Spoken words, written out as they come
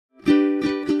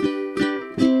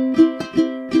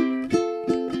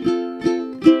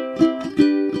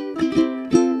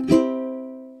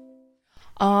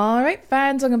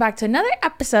friends, welcome back to another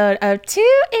episode of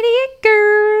Two Idiot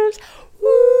Girls.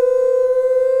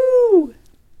 Woo!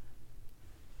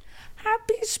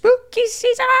 Happy spooky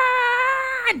season!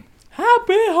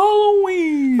 Happy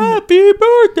Halloween! Happy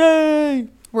birthday!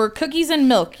 We're cookies and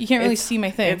milk. You can't really see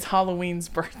my thing. It's Halloween's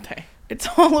birthday. It's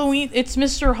Halloween. It's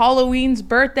Mr. Halloween's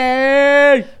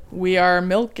birthday. We are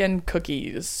milk and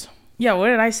cookies. Yeah, what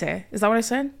did I say? Is that what I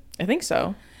said? I think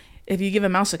so. If you give a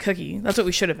mouse a cookie, that's what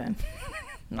we should have been.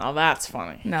 Now that's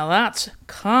funny. Now that's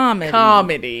comedy.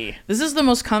 Comedy. This is the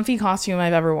most comfy costume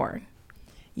I've ever worn.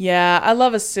 Yeah, I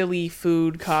love a silly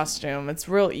food costume. It's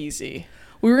real easy.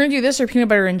 We were going to do this or peanut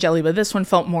butter and jelly, but this one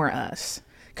felt more us.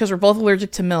 Because we're both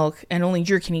allergic to milk and only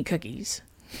Drew can eat cookies.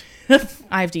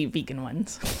 I have to eat vegan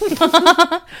ones.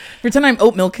 Pretend I'm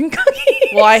oat milk and cookies.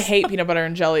 Well, I hate peanut butter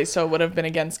and jelly, so it would have been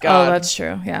against God. Oh, that's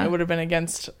true. Yeah. It would have been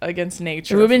against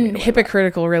nature. It would have been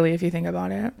hypocritical, really, if you think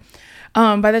about it.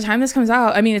 By the time this comes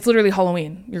out, I mean, it's literally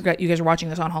Halloween. You guys are watching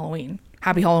this on Halloween.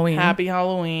 Happy Halloween. Happy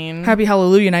Halloween. Happy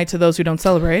Hallelujah night to those who don't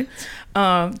celebrate.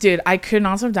 Dude, I could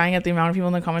not stop dying at the amount of people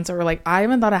in the comments that were like, I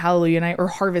haven't thought of Hallelujah night or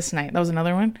Harvest night. That was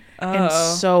another one. In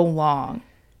so long.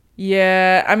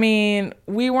 Yeah, I mean,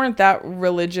 we weren't that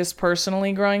religious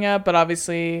personally growing up, but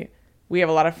obviously we have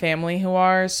a lot of family who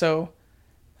are, so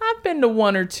I've been to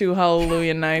one or two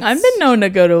Hallelujah nights. I've been known to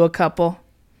go to a couple.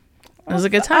 It was a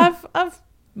good time. I've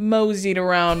moseyed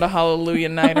around a Hallelujah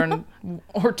night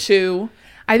or two.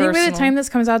 I think by the time this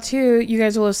comes out too, you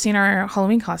guys will have seen our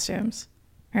Halloween costumes,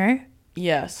 right?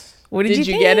 Yes. What did you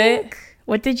think? Get it?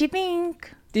 What did you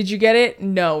think? Did you get it?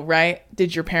 No, right?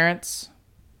 Did your parents?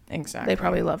 Exactly. They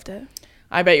probably loved it.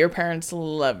 I bet your parents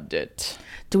loved it.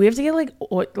 Do we have to get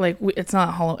it's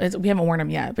not hollow? We haven't worn them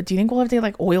yet, but do you think we'll have to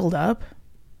get oiled up?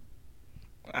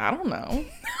 I don't know.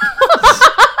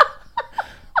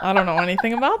 I don't know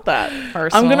anything about that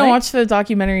personally. I'm gonna watch the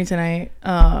documentary tonight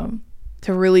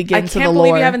to really get into the lore. I can't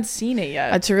believe you haven't seen it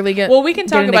yet. To really get well, we can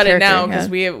talk about it now because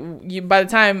yeah. By the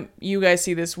time you guys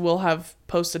see this, we'll have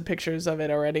posted pictures of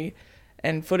it already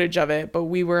and footage of it. But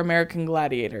we were American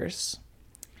gladiators.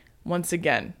 Once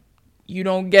again, you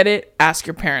don't get it, ask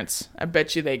your parents. I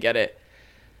bet you they get it.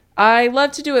 I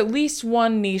love to do at least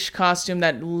one niche costume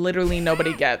that literally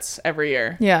nobody gets every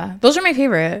year. Yeah, those are my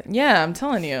favorite. Yeah, I'm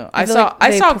telling you. I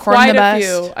saw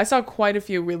quite a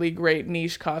few really great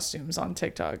niche costumes on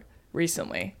TikTok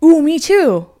recently. Ooh, me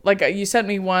too. Like you sent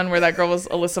me one where that girl was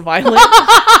Alyssa Violet.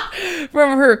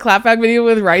 Remember her clapback video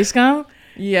with rice gum?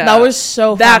 Yeah. That was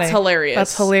so funny. That's hilarious.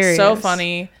 That's hilarious. So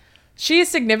funny. She is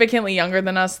significantly younger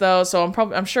than us, though, so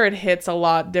I'm sure it hits a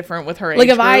lot different with her age group. Like,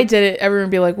 if group. I did it, everyone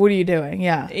would be like, what are you doing?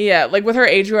 Yeah. Yeah, like, with her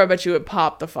age group, I bet you would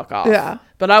pop the fuck off. Yeah.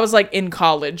 But I was, like, in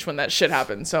college when that shit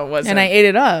happened, so it wasn't. And I ate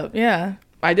it up, yeah.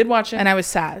 I did watch it. And I was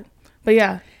sad. But,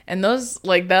 yeah. And those,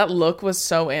 like, that look was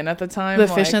so in at the time. The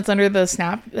fishnets under the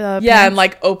snap pants. Yeah, and,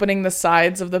 like, opening the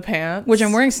sides of the pants. Which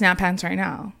I'm wearing snap pants right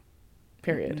now.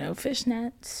 Period. No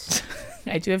fishnets.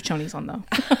 I do have chonies on, though.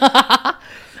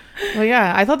 Well,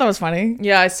 yeah, I thought that was funny.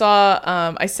 Yeah, I saw,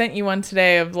 I sent you one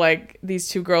today of, like, these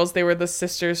two girls. They were the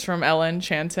sisters from Ella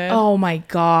Enchanted. Oh, my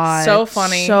God. So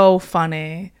funny. So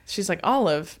funny. She's like,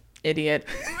 Olive, idiot.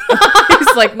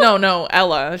 He's like, no,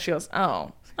 Ella. She goes, oh,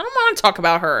 I don't want to talk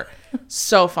about her.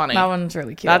 So funny. That one's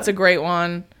really cute. That's a great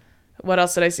one. What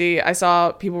else did I see? I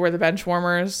saw people wear the bench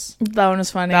warmers. That one was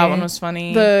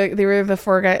funny. They were the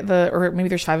four guys, or maybe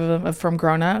there's five of them from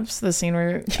Grown Ups. The scene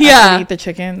where they eat the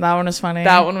chicken. That one was funny.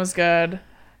 That one was good.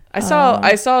 I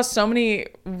saw so many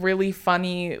really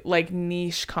funny like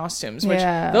niche costumes. Which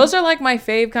those are like my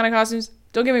fave kind of costumes.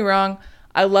 Don't get me wrong.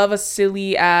 I love a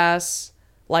silly ass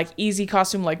like easy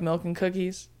costume like milk and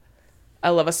cookies. I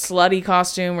love a slutty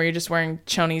costume where you're just wearing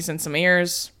chonies and some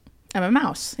ears. I'm a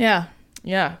mouse. Yeah.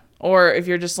 Yeah. Or if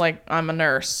you're just like, I'm a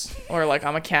nurse or like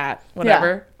I'm a cat,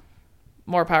 whatever,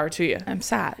 more power to you. I'm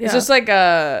sad. Yeah. It's just like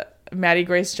Maddie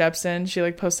Grace Jepsen. She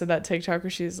like posted that TikTok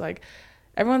where she's like,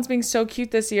 everyone's being so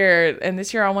cute this year. And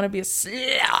this year I want to be a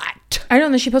slut. I know.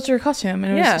 And then she posted her costume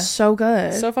and it was so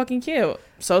good. So fucking cute.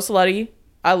 So slutty.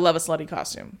 I love a slutty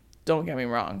costume. Don't get me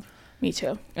wrong. Me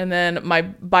too. And then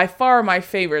by far my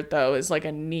favorite though is like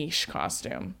a niche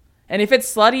costume. And if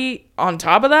it's slutty on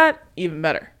top of that, even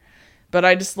better. But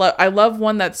I love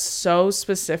one that's so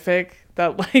specific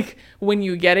that like when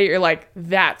you get it, you're like,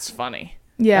 that's funny.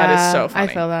 Yeah, that is so funny.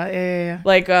 I feel that. Yeah.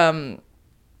 Like a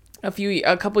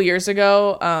couple years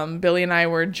awell, Billy and I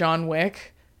were John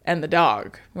Wick and the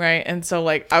dog, right? And so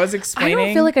like I was explaining. I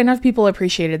don't feel like enough people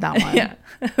appreciated that one. Yeah,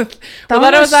 that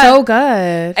one was so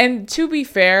good. And to be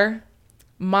fair,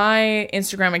 my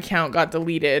Instagram account got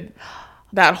deleted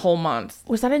that whole month.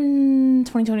 Was that in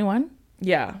 2021?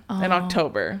 Yeah, in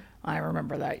October. I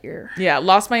remember that year. Yeah,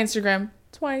 lost my Instagram,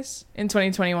 twice in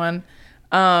 2021.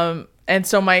 And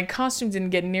so my costume didn't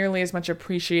get nearly as much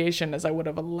appreciation as I would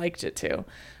have liked it to.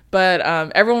 But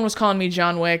everyone was calling me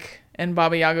John Wick and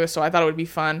Baba Yaga, so I thought it would be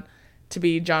fun to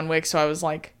be John Wick. So I was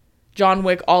like John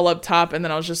Wick all up top, and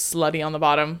then I was just slutty on the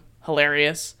bottom.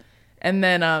 Hilarious. And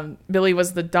then Billy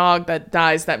was the dog that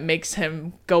dies that makes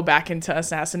him go back into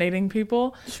assassinating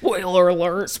people. Spoiler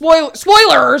alert.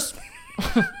 Spoilers!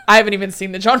 I haven't even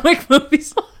seen the John Wick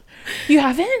movies. You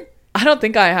haven't? I don't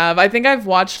think I have. I think I've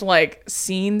watched like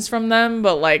scenes from them,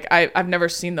 but like I've never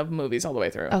seen the movies all the way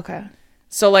through. Okay.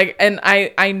 So like, and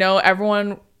I know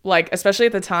everyone, like, especially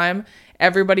at the time,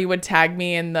 everybody would tag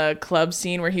me in the club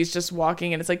scene where he's just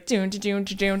walking and it's like and he's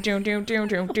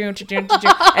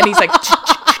like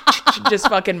just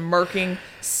fucking murking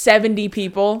 70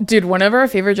 people. Dude, one of our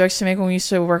favorite jokes to make when we used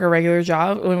to work a regular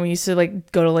job, when we used to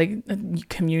like go to like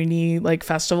community like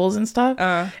festivals and stuff,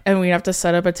 and we'd have to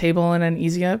set up a table and an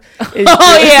easy up.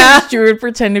 She would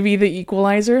pretend to be the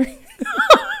equalizer.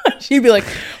 She'd be like,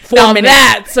 4 minutes.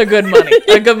 That's a good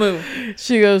a good move.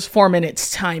 She goes, 4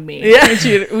 minutes, time me. Yeah.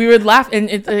 And we would laugh, and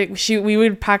we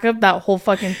would pack up that whole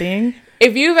fucking thing.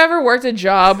 If you've ever worked a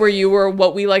job where you were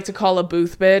what we like to call a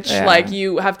booth bitch, like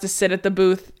you have to sit at the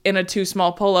booth in a too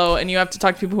small polo and you have to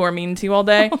talk to people who are mean to you all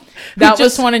day. That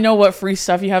just want to know what free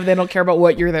stuff you have. They don't care about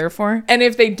what you're there for. And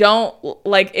if they don't,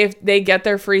 like if they get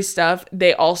their free stuff,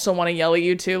 they also want to yell at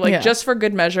you too. Like just for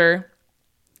good measure.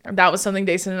 That was something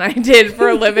Dason and I did for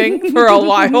a living for a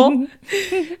while.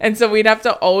 And so we'd have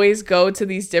to always go to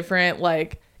these different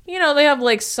like, you know, they have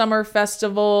like summer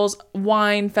festivals,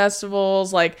 wine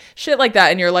festivals, like shit like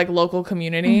that in your like local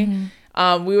community.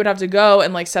 Mm-hmm. We would have to go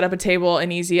and like set up a table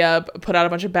and easy up, put out a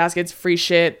bunch of baskets, free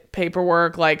shit,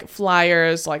 paperwork, like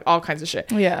flyers, like all kinds of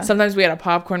shit. Yeah. Sometimes we had a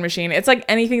popcorn machine. It's like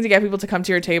anything to get people to come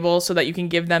to your table so that you can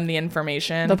give them the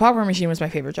information. The popcorn machine was my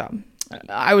favorite job.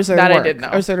 I was there that to work. I did know.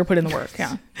 I was there to put in the work.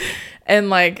 Yeah. And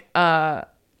like, I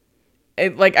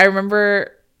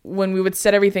remember when we would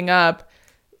set everything up,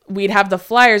 we'd have the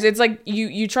flyers. It's like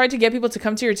you tried to get people to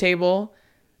come to your table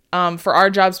for our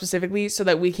job specifically so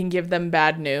that we can give them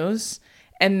bad news.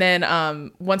 And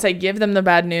then once I give them the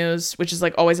bad news, which is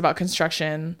like always about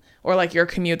construction or like your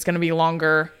commute's going to be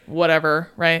longer,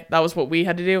 whatever, right? That was what we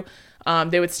had to do.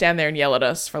 They would stand there and yell at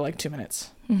us for like 2 minutes.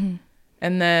 Mm-hmm.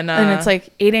 And then and it's like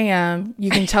 8 a.m. You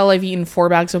can tell I've eaten 4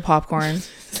 bags of popcorn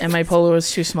and my polo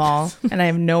is too small and I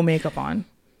have no makeup on.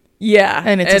 Yeah.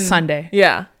 And it's a Sunday.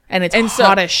 Yeah. And it's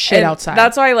hot as shit outside.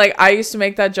 That's why, like, I used to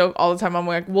make that joke all the time. I'm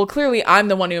like, well, clearly I'm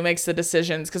the one who makes the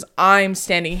decisions because I'm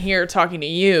standing here talking to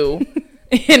you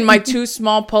in my too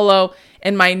small polo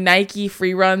and my Nike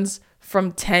free runs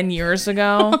from 10 years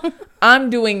ago. I'm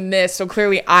doing this, so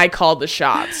clearly I called the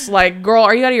shots. Like, girl,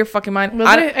 are you out of your fucking mind?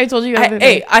 I told you.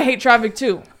 I hate traffic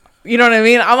too. You know what I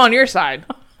mean? I'm on your side.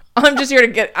 I'm just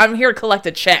here I'm here to collect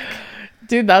a check.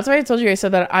 Dude, that's why I told you. I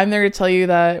said that I'm there to tell you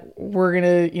that we're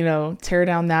going to, you know, tear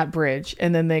down that bridge.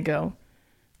 And then they go,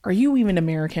 are you even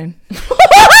American?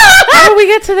 How do we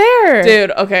get to there?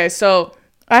 Dude, okay, so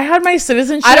I had my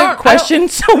citizenship questioned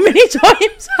so many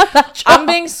times on that job. I'm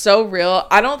being so real.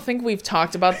 I don't think we've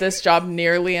talked about this job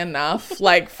nearly enough,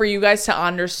 like, for you guys to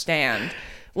understand.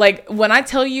 Like, when I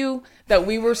tell you that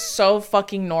we were so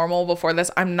fucking normal before this,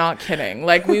 I'm not kidding.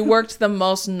 Like, we worked the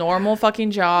most normal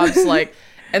fucking jobs, like...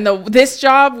 And this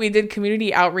job, we did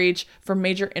community outreach for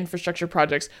major infrastructure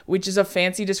projects, which is a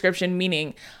fancy description,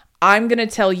 meaning I'm going to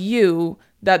tell you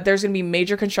that there's going to be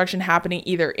major construction happening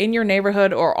either in your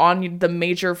neighborhood or on the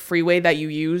major freeway that you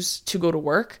use to go to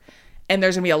work. And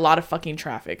there's going to be a lot of fucking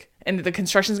traffic. And the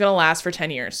construction is going to last for 10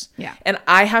 years. Yeah. And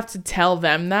I have to tell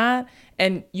them that.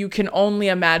 And you can only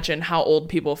imagine how old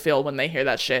people feel when they hear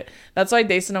that shit. That's why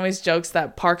Dason always jokes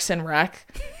that Parks and Rec,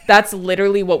 that's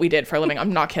literally what we did for a living.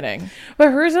 I'm not kidding.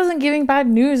 But hers wasn't giving bad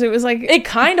news. It was like... It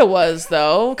kind of was,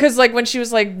 though. Because, like, when she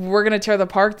was like, we're going to tear the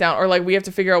park down. Or, like, we have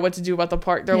to figure out what to do about the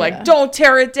park. They're like, don't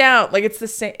tear it down. Like, it's the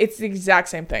same. It's the exact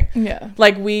same thing. Yeah.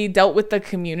 Like, we dealt with the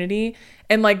community.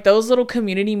 And, like, those little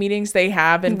community meetings they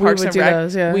have in Parks and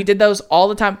Rec. We did those all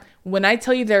the time. When I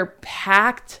tell you they're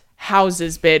packed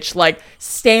houses, bitch, like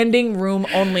standing room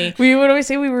only. We would always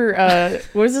say we were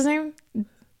what was his name?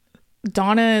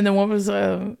 Donna, and then what was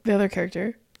the other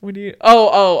character? What do you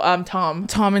Tom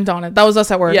and Donna. That was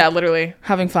us at work. Yeah, literally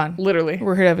having fun. Literally,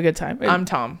 we're here to have a good time. I'm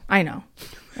Tom. I know.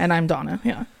 And I'm Donna.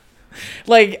 Yeah.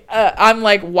 Like I'm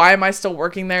like, why am I still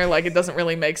working there? Like, it doesn't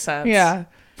really make sense. Yeah.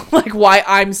 Like, why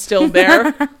I'm still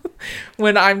there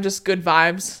when I'm just good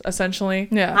vibes, essentially.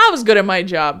 Yeah. I was good at my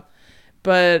job,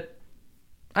 but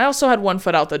I also had one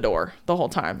foot out the door the whole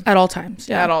time. At all times.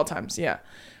 Yeah. At all times. Yeah.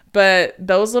 But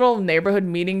those little neighborhood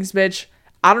meetings, bitch,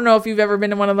 I don't know if you've ever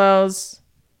been to one of those.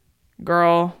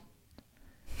 Girl,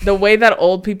 the way that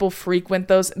old people frequent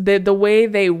those, the way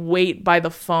they wait by the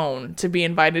phone to be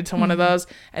invited to one of those,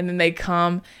 and then they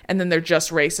come, and then they're just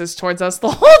racist towards us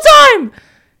the whole time.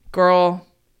 Girl.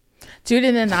 Dude,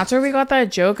 and then that's where we got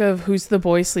that joke of who's the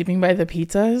boy sleeping by the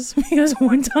pizzas. Because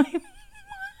one time...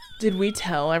 Did we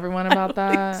tell everyone about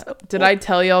that? So. Did I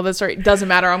tell you all this story? Doesn't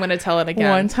matter. I'm going to tell it again.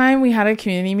 One time we had a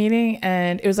community meeting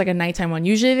and it was like a nighttime one.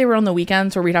 Usually they were on the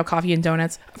weekends where we'd have coffee and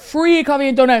donuts. Free coffee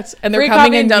and donuts. And they're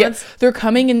coming and donuts. They're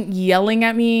coming and yelling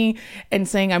at me and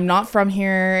saying I'm not from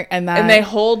here and that. And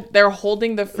they're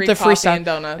holding the free coffee stuff. And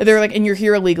donuts. They're like, and you're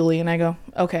here illegally. And I go,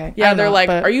 okay. Yeah, they're like,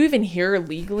 are you even here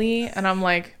legally? And I'm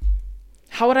like,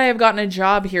 how would I have gotten a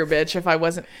job here, bitch, if I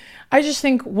wasn't? I just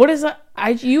think, what is that?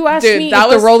 You asked me if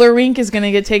the roller rink is going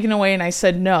to get taken away, and I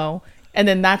said no. And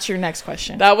then that's your next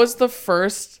question. That was the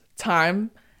first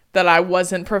time that I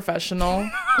wasn't professional.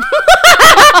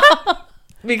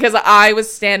 Because I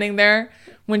was standing there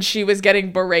when she was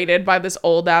getting berated by this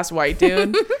old-ass white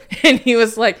dude. And he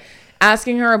was like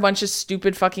asking her a bunch of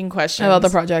stupid fucking questions. About the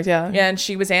project, yeah. Yeah, and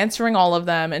she was answering all of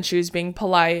them, and she was being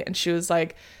polite, and she was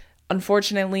like...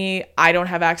 Unfortunately, I don't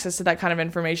have access to that kind of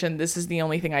information. This is the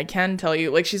only thing I can tell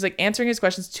you. Like, she's like answering his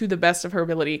questions to the best of her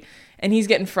ability, and he's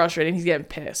getting frustrated and he's getting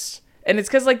pissed. And it's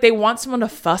because like they want someone to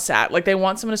fuss at, like they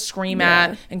want someone to scream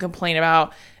at and complain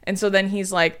about. And so then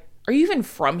he's like, "Are you even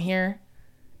from here?"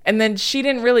 And then she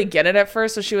didn't really get it at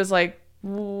first, so she was like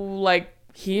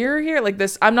here, like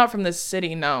this. I'm not from this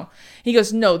city. No. He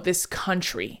goes, "No, this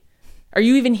country. Are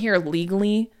you even here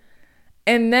legally?"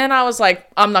 And then I was like,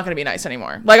 I'm not going to be nice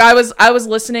anymore. Like I was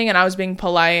listening and I was being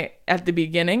polite at the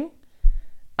beginning.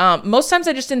 Most times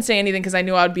I just didn't say anything because I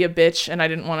knew I would be a bitch and I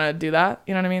didn't want to do that.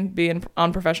 You know what I mean? Be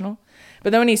unprofessional. But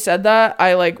then when he said that,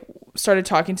 I like started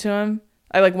talking to him.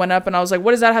 I like went up and I was like,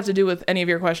 what does that have to do with any of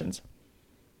your questions?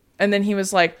 And then he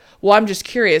was like, well, I'm just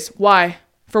curious. Why?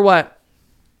 For what?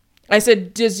 I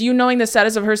said, does you knowing the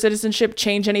status of her citizenship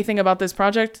change anything about this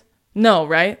project? No,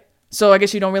 right? So I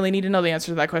guess you don't really need to know the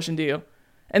answer to that question, do you?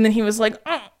 And then he was like,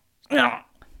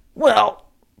 well,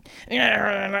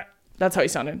 that's how he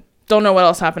sounded. Don't know what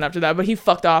else happened after that, but he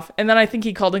fucked off. And then I think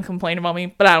he called and complained about me,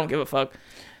 but I don't give a fuck.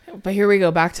 But here we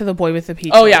go, back to the boy with the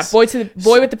pizzas. Oh yeah, boy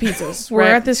with the pizzas. We're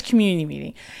at this community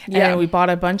meeting, and we bought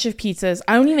a bunch of pizzas.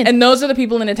 And those are the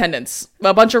people in attendance.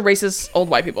 A bunch of racist old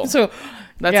white people. So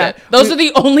that's it. Those are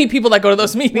the only people that go to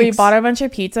those meetings. We bought a bunch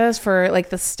of pizzas for like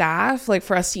the staff, like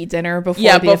for us to eat dinner before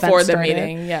the event started.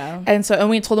 Meeting. Yeah. And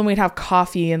we told them we'd have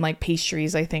coffee and like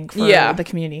pastries, I think, for the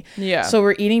community. Yeah. So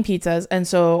we're eating pizzas, and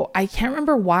so I can't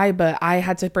remember why, but I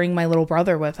had to bring my little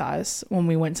brother with us when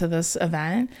we went to this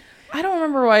event. I don't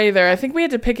remember why either. I think we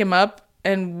had to pick him up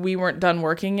and we weren't done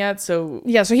working yet. So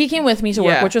so he came with me to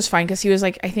work, which was fine because he was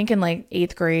like, I think in like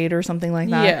 8th grade or something like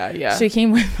that. Yeah. So he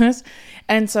came with us.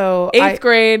 And so 8th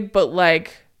grade, but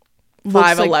like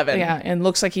 5'11". And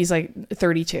looks like he's like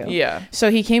 32. Yeah. So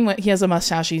he has a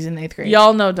mustache. He's in 8th grade.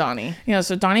 Y'all know Donnie.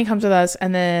 So Donnie comes with us,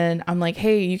 and then I'm like,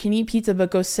 hey, you can eat pizza, but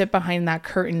go sit behind that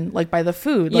curtain, like by the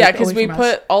food. Like, because we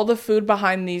put all the food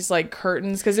behind these like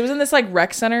curtains, because it was in this like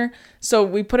rec center. So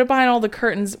we put it behind all the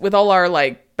curtains with all our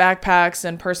like backpacks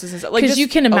and purses and stuff. Like, because you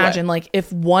can imagine, like,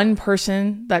 if one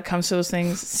person that comes to those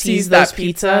things sees those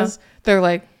pizzas, they're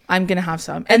like, I'm gonna have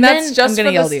some, and that's just for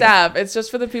the staff. It's just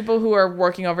for the people who are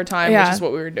working overtime, which is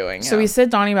what we were doing. So we sit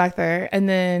Donnie back there, and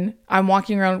then I'm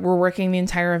walking around. We're working the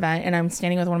entire event, and I'm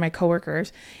standing with one of my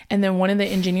coworkers. And then one of the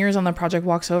engineers on the project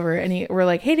walks over, and we're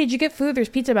like, "Hey, did you get food? There's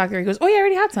pizza back there." He goes, "Oh yeah, I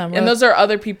already had some." And those are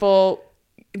other people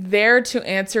there to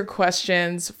answer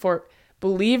questions for.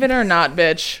 Believe it or not,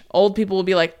 bitch, old people will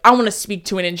be like, I want to speak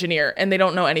to an engineer, and they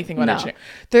don't know anything about engineering.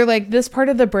 They're like, this part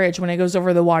of the bridge, when it goes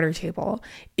over the water table,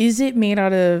 is it made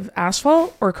out of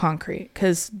asphalt or concrete?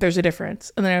 Because there's a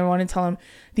difference. And then I want to tell them,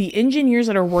 the engineers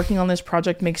that are working on this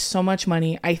project make so much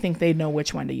money, I think they know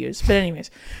which one to use. But anyways,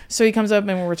 so he comes up,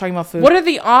 and we're talking about food. What are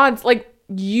the odds? Like,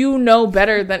 you know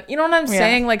better than, you know what I'm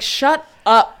saying? Like, shut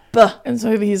up. And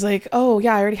so he's like, oh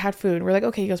yeah, I already had food. We're like,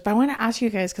 okay. He goes, but I want to ask you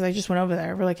guys because I just went over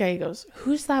there. We're like, yeah. He goes,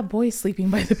 who's that boy sleeping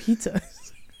by the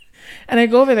pizzas? And I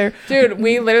go over there, dude.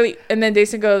 We literally, and then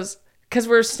Dason goes, because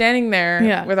we're standing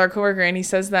there with our coworker, and he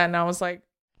says that, and I was like,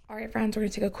 all right, friends, we're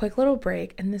going to take a quick little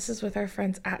break, and this is with our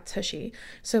friends at Tushy.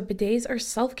 So bidets are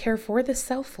self-care for the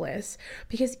selfless,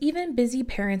 because even busy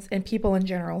parents and people in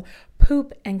general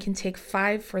poop and can take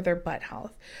 5 for their butt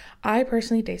health. I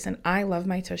personally, Jason, I love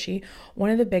my Tushy. One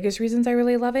of the biggest reasons I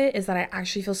really love it is that I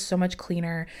actually feel so much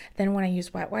cleaner than when I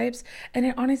use wet wipes. And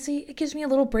it gives me a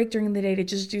little break during the day to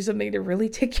just do something to really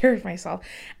take care of myself.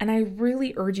 And I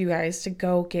really urge you guys to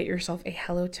go get yourself a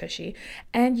Hello Tushy.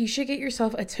 And you should get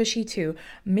yourself a Tushy too.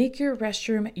 Make your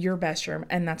restroom your best room,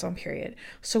 and that's on period.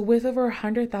 So with over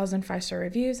 100,000 5-star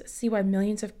reviews, see why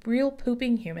millions of real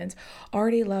pooping humans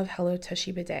already love Hello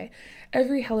Tushy Bidet.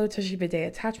 Every Hello Tushy Bidet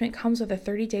attachment comes with a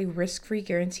 30-day risk-free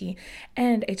guarantee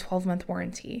and a 12-month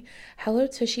warranty. Hello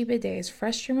Tushy Bidet's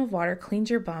fresh stream of water cleans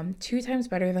your bum 2 times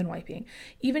better than wiping.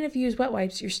 Even if you use wet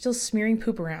wipes, you're still smearing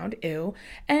poop around, ew,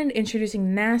 and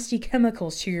introducing nasty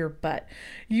chemicals to your butt.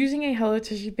 Using a Hello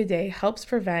Tushy Bidet helps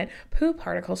prevent poop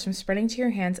particles from spreading to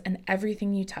your hands and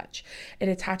everything you touch. It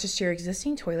attaches to your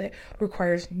existing toilet,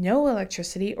 requires no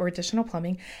electricity or additional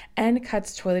plumbing, and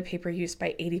cuts toilet paper use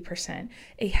by 80%.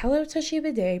 A Hello Tushy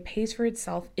Bidet pays for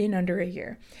itself in under a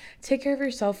year. Take care of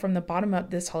yourself from the bottom up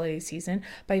this holiday season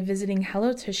by visiting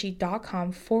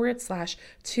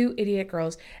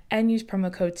hellotushy.com/2idiotgirls and use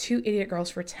promo code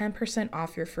 2idiotgirls for 10%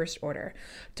 off your first order.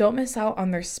 Don't miss out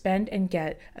on their Spend and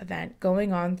Get event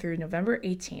going on through November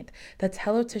 18th. That's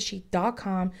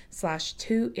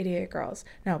hellotushy.com/2idiotgirls.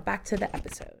 Now back to the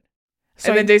episode.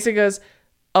 And then Daisy goes,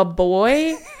 a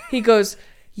boy? He goes,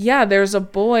 yeah, there's a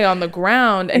boy on the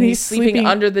ground and he's sleeping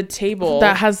under the table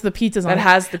that has the pizzas on.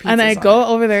 And I go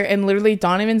over there and literally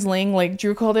Donovan's laying, like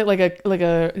Drew called it, like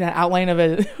an outline of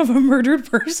a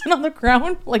murdered person on the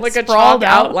ground, like a chalk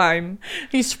outline.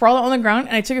 He sprawled out on the ground,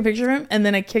 and I took a picture of him, and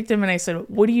then I kicked him and I said,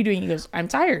 "What are you doing?" He goes, "I'm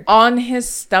tired." On his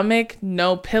stomach,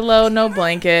 no pillow, no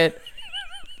blanket.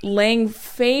 Laying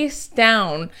face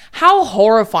down. How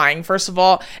horrifying! First of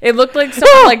all, it looked like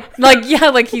someone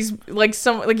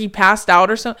like he passed out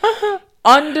or something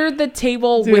under the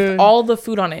table. Dude. With all the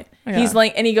food on it. Yeah. He's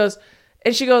like, and he goes,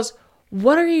 and she goes,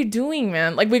 "What are you doing,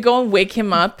 man?" Like, we go and wake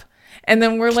him up, and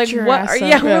then we're like, "What are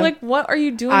we're like, what are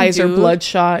you doing?" Eyes dude? Are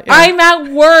bloodshot. Yeah. I'm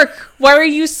at work. Why are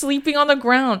you sleeping on the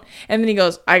ground? And then he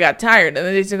goes, "I got tired." And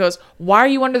then he goes, "Why are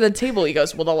you under the table?" He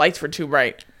goes, "Well, the lights were too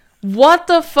bright." What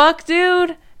the fuck,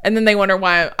 dude? And then they wonder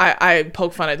why I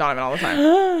poke fun at Donovan all the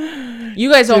time.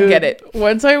 You guys don't get it.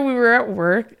 One time we were at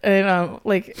work and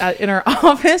in our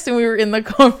office, and we were in the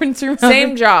conference room.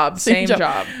 Same job.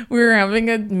 We were having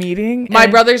a meeting. My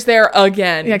brother's there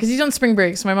again. Yeah, because he's on spring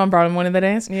break. So my mom brought him one of the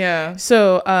days. Yeah.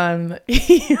 So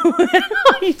you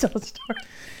tell the story.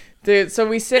 Dude, so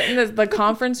we sit in the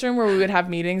conference room where we would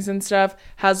have meetings and stuff.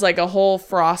 Has like a whole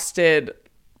frosted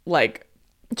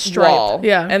stripe. Wall.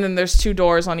 Yeah. And then there's 2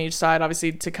 doors on each side,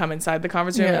 obviously, to come inside the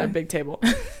conference room, and a big table.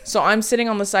 So I'm sitting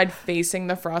on the side facing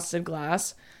the frosted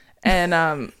glass,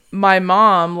 and my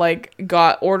mom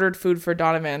ordered food for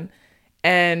Donovan,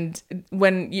 and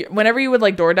whenever you would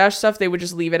DoorDash stuff, they would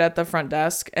just leave it at the front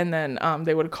desk, and then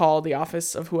they would call the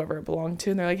office of whoever it belonged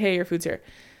to, and they're like, "Hey, your food's here."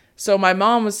 So my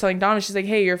mom was telling Donovan, she's like,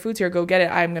 "Hey, your food's here, go get it,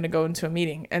 I'm gonna go into a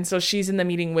meeting." And so she's in the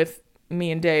meeting with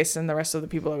me and Dace and the rest of the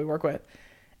people that we work with.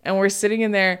 And we're sitting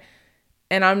in there,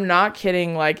 and I'm not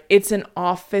kidding. It's an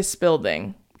office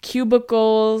building,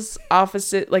 cubicles,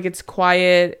 opposite. It's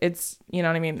quiet. It's, you know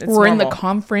what I mean? We're in the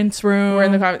conference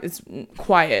room. It's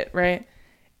quiet, right?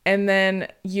 And then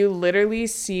you literally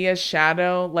see a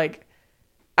shadow.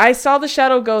 I saw the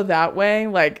shadow go that way.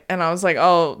 And I was like,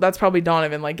 oh, that's probably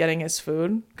Donovan, getting his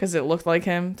food, because it looked like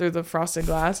him through the frosted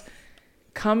glass.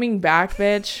 Coming back,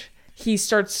 bitch, he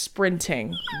starts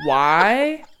sprinting.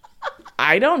 Why?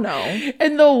 I don't know.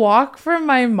 And the walk from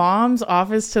my mom's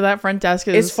office to that front desk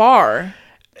is far.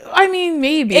 I mean,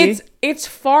 maybe. It's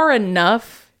far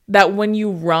enough that when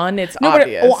you run, it's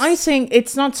obvious. I'm saying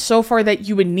it's not so far that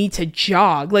you would need to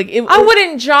jog. I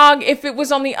wouldn't jog if it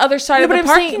was on the other side of the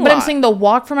parking lot. But I'm saying the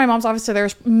walk from my mom's office to there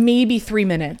is maybe 3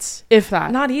 minutes, if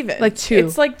that. Not even. 2.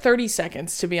 It's 30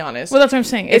 seconds, to be honest. Well, that's what I'm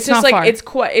saying. It's just not far.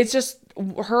 It's just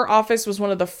her office was one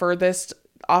of the furthest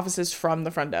offices from the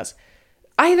front desk.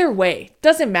 Either way,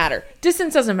 doesn't matter.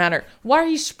 Distance doesn't matter. Why are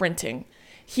you sprinting?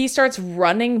 He starts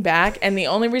running back, and the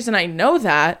only reason I know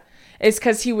that is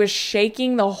because he was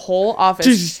shaking the whole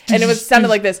office, and it sounded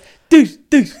like this.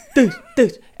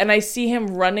 And I see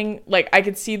him running, I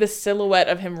could see the silhouette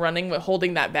of him running,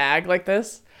 holding that bag like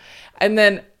this, and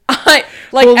then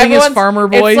everyone's farmer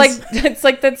boys. It's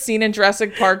like that scene in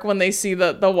Jurassic Park when they see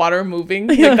the water moving.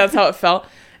 That's how it felt,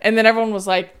 and then everyone was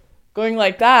going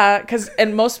like that,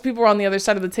 and most people were on the other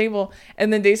side of the table,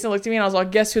 and then Daisy looked at me and I was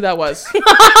like, guess who that was?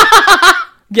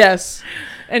 Guess.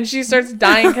 And she starts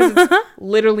dying because it's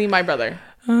literally my brother.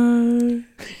 Dude,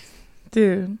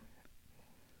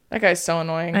 that guy's so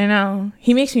annoying. I know,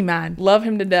 he makes me mad. Love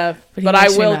him to death, but I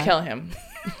will kill him.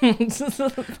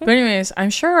 But anyways, I'm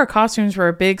sure our costumes were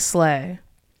a big sleigh.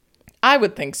 I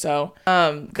would think so.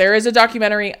 There is a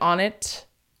documentary on it.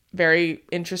 Very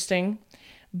interesting.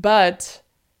 But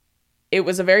it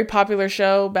was a very popular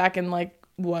show back in like,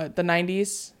 what, the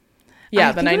 90s?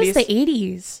 Yeah, the 90s. I think it was the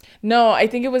 80s. No, I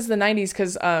think it was the 90s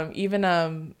because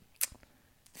even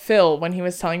Phil, when he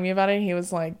was telling me about it, he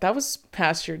was like, that was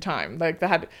past your time. Like,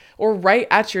 that, or right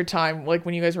at your time, like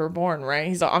when you guys were born, right?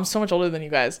 He's like, I'm so much older than you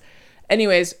guys.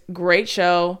 Anyways, great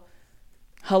show.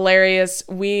 Hilarious.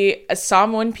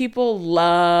 Samoan people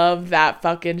love that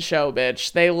fucking show,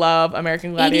 bitch. They love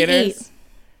American Gladiators. 88.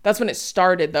 That's when it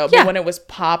started, though. Yeah. But when it was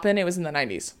popping, it was in the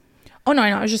 90s. Oh, no, I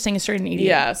know. I was just saying it started in 88.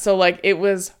 Yeah, so, like, it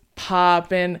was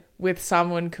popping with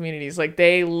Samoan communities. Like,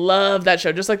 they love that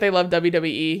show, just like they love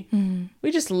WWE. Mm-hmm.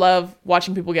 We just love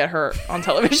watching people get hurt on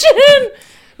television.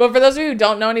 But for those of you who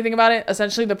don't know anything about it,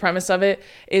 essentially the premise of it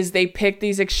is they pick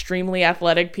these extremely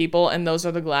athletic people, and those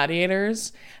are the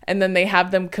gladiators. And then they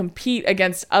have them compete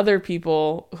against other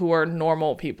people who are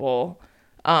normal people.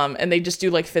 And they just do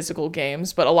like physical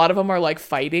games, but a lot of them are like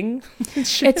fighting.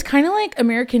 It's kind of like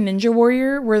American Ninja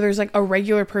Warrior, where there's like a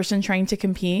regular person trying to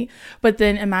compete, but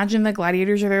then imagine the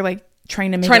gladiators are there like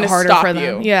trying to make it harder for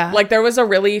them. Yeah. Like there was a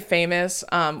really famous,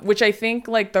 which I think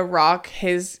like The Rock,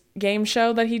 his game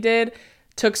show that he did,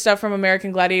 took stuff from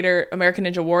American Gladiator. American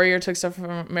Ninja Warrior took stuff from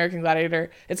American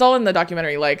Gladiator. It's all in the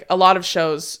documentary. Like a lot of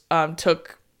shows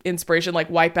took inspiration, like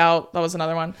Wipeout, that was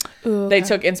another one. Ooh, okay. They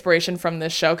took inspiration from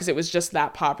this show because it was just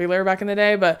that popular back in the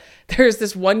day. But there's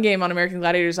this one game on American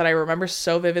Gladiators that I remember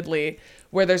so vividly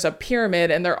where there's a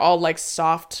pyramid and they're all like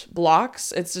soft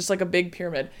blocks. It's just like a big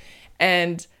pyramid,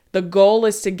 and the goal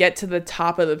is to get to the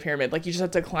top of the pyramid. Like you just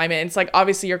have to climb it, and it's like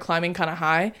obviously you're climbing kind of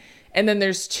high, and then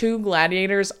there's two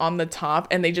gladiators on the top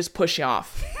and they just push you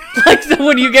off. Like so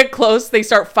when you get close, they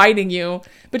start fighting you,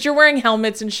 but you're wearing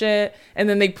helmets and shit, and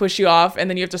then they push you off and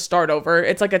then you have to start over.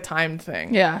 It's like a timed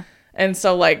thing. Yeah. And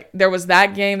so like there was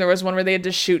that game. There was one where they had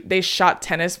to they shot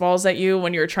tennis balls at you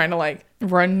when you were trying to like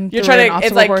run. You're trying to,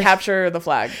 it's like course. Capture the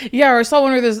flag. Yeah, or I saw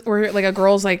one where like a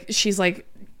girl's like, she's like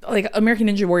American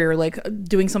Ninja Warrior, like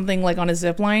doing something like on a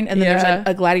zip line, and then there's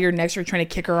a gladiator next to her trying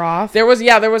to kick her off. There was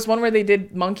one where they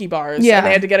did monkey bars, and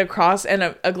they had to get across,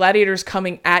 and a gladiator's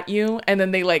coming at you, and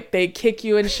then they kick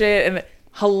you and shit, and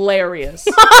hilarious.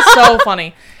 So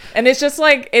funny. And it's just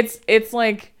like it's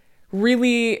like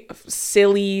really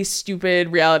silly,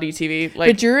 stupid reality TV.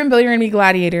 Like, but Drew and Billy are gonna be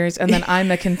gladiators, and then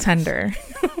I'm a contender.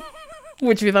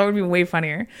 Which we thought would be way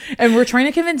funnier. And we're trying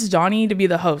to convince Donnie to be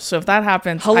the host. So if that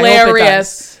happens,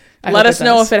 hilarious. Let us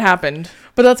know if it happened.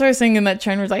 But that's what I was saying in that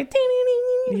trend was like, ding, ding,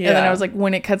 ding. And then I was like,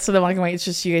 when it cuts to the black and white, it's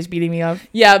just you guys beating me up.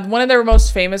 Yeah, one of their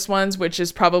most famous ones, which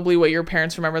is probably what your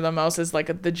parents remember the most, is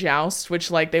like the joust,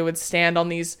 which like they would stand on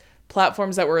these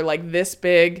platforms that were like this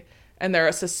big, and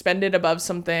they're suspended above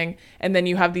something, and then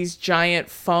you have these giant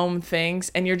foam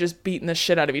things, and you're just beating the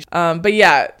shit out of each. But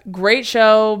yeah, great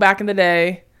show back in the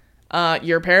day.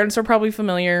 Your parents are probably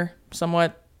familiar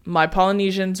somewhat. My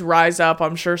Polynesians Rise Up.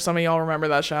 I'm sure some of y'all remember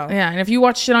that show. Yeah, and if you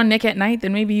watched it on Nick at Night,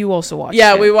 then maybe you also watched it.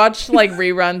 Yeah, we watched like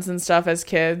reruns and stuff as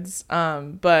kids.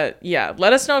 But yeah,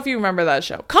 let us know if you remember that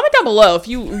show. Comment down below if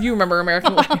you remember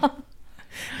American Life.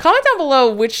 Comment down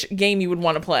below which game you would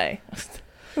want to play.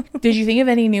 Did you think of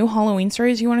any new Halloween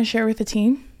stories you want to share with the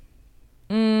team?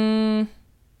 I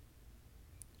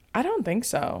don't think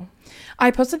so.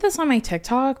 I posted this on my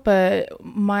TikTok, but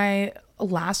my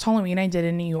last Halloween I did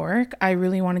in New York, I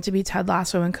really wanted to be Ted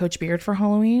Lasso and Coach Beard for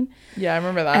Halloween. Yeah, I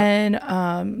remember that.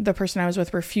 And the person I was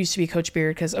with refused to be Coach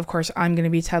Beard because, of course, I'm going to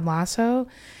be Ted Lasso.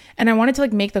 And I wanted to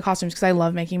like make the costumes because I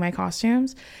love making my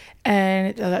costumes.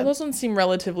 And those ones seem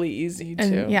relatively easy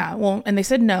too. Yeah, well, and they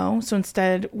said no. So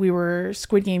instead, we were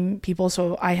Squid Game people.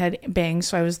 So I had bangs.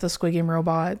 So I was the Squid Game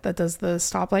robot that does the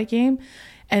stoplight game.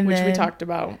 And which then, we talked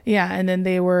about. Yeah, and then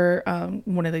they were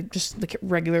one of the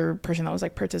regular person that was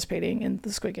like participating in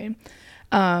the Squid Game.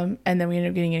 And then we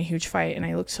ended up getting in a huge fight, and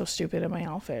I looked so stupid in my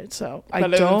outfit. So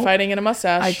Better than fighting in a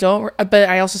mustache. I don't. But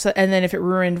I also said, and then if it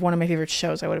ruined one of my favorite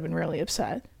shows, I would have been really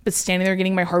upset. But standing there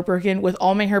getting my heart broken with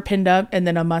all my hair pinned up, and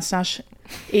then a mustache,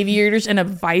 aviators, and a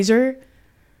visor,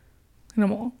 and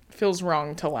I'm all, feels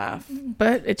wrong to laugh.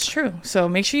 But it's true. So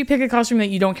make sure you pick a costume that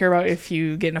you don't care about if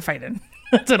you get in a fight in.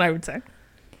 That's what I would say.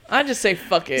 I just say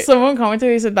fuck it. Someone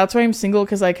commented, he said, that's why I'm single,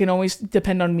 because I can always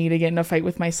depend on me to get in a fight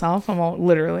with myself. I'm all,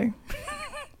 literally.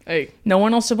 Hey. No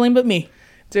one else to blame but me.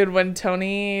 Dude, when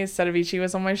Tony Sedavici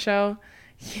was on my show,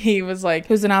 he was like...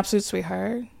 Who's an absolute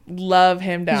sweetheart. Love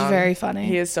him down. He's very funny.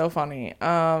 He is so funny.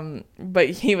 But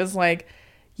he was like,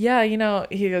 yeah, you know,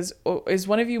 he goes, oh, is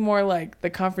one of you more like the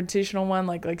confrontational one,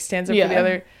 like stands up for the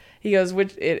other? He goes,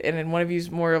 and then one of you's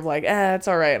more of like, it's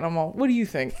all right. And I'm all, what do you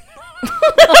think?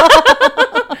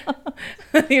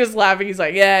 He was laughing. He's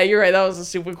like, yeah, you're right. That was a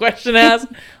stupid question to ask.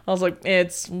 I was like,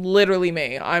 it's literally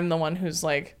me. I'm the one who's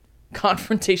like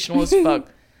confrontational as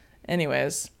fuck.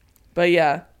 Anyways, but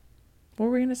yeah. What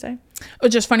were we going to say? Oh,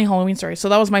 just funny Halloween story. So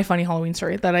that was my funny Halloween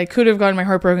story that I could have gotten my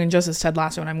heart broken just as Ted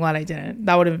Lasso, and I'm glad I didn't.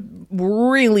 That would have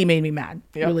really made me mad.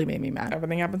 Yep. Really made me mad.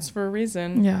 Everything happens for a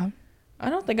reason. Yeah. I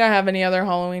don't think I have any other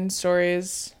Halloween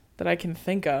stories that I can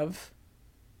think of.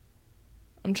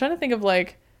 I'm trying to think of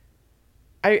like,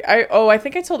 I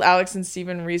think I told Alex and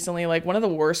Steven recently, like one of the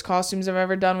worst costumes I've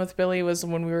ever done with Billy was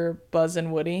when we were Buzz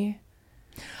and Woody.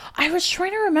 I was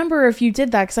trying to remember if you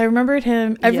did that because I remembered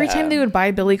him every time they would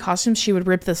buy Billy costumes, she would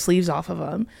rip the sleeves off of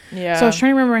them. Yeah. So I was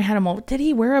trying to remember. I had him all. Did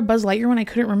he wear a Buzz Lightyear one? I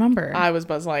couldn't remember. I was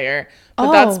Buzz Lightyear,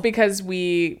 but that's because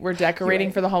we were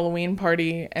decorating for the Halloween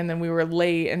party, and then we were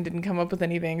late and didn't come up with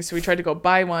anything. So we tried to go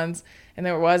buy ones, and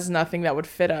there was nothing that would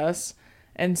fit us,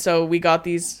 and so we got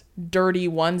these dirty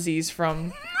onesies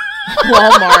from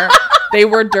Walmart. They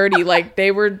were dirty, like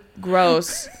they were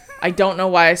gross. I don't know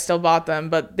why I still bought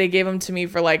them, but they gave them to me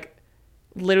for like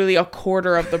literally a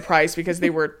quarter of the price because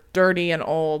they were dirty and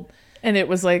old. And it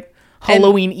was like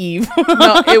Halloween Eve.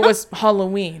 No, it was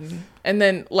Halloween. And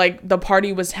then like the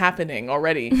party was happening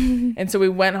already. And so we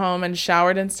went home and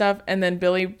showered and stuff. And then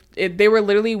Billy, they were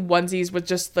literally onesies with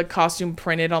just the costume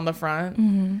printed on the front.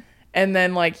 Mm-hmm. And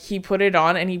then like he put it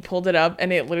on and he pulled it up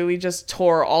and it literally just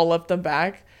tore all up the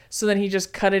back. So then he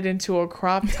just cut it into a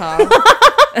crop top.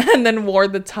 And then wore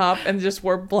the top and just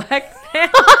wore black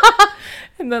pants.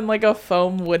 And then like a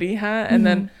foam Woody hat. And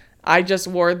then I just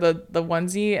wore the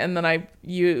onesie. And then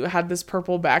you had this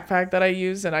purple backpack that I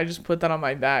used. And I just put that on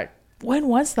my back. When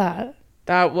was that?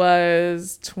 That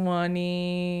was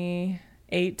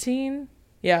 2018.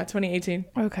 Yeah, 2018.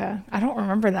 Okay. I don't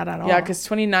remember that at all. Yeah, because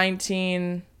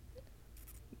 2019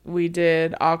 we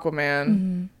did Aquaman.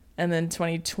 Mm-hmm. And then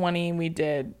 2020 we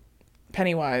did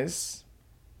Pennywise.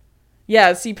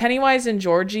 Yeah, see, Pennywise and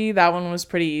Georgie, that one was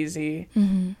pretty easy.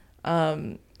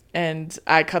 Mm-hmm. And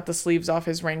I cut the sleeves off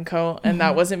his raincoat, and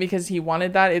that wasn't because he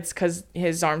wanted that. It's because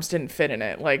his arms didn't fit in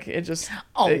it. Like, it just...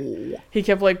 he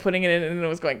kept, like, putting it in, and it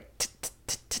was going...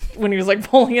 when he was, like,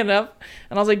 pulling it up.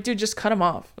 And I was like, dude, just cut him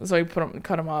off. So I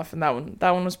cut him off, and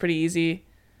that one was pretty easy.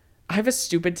 I have a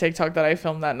stupid TikTok that I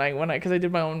filmed that night because I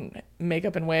did my own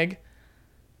makeup and wig.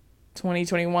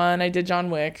 2021, I did John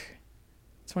Wick.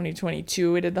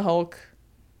 2022 we did the Hulk.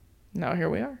 Now here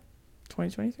we are,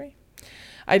 2023.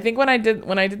 I think when I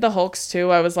did the Hulks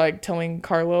too, I was like telling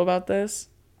Carlo about this,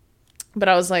 but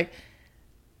I was like,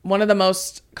 one of the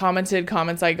most commented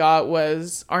comments I got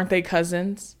was, aren't they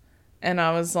cousins? And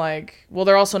I was like, well,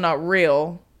 they're also not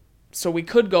real, so we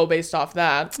could go based off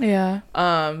that. Yeah.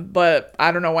 But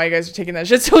I don't know why you guys are taking that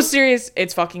shit so serious.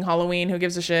 It's fucking Halloween, who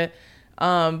gives a shit?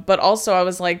 But also I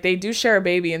was like, they do share a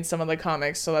baby in some of the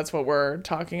comics, so that's what we're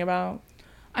talking about.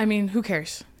 I mean, who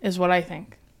cares, is what I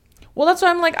think. Well, that's why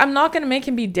I'm like, I'm not going to make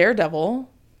him be Daredevil.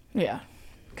 Yeah.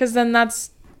 Because then that's,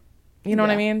 you know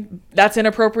what I mean? That's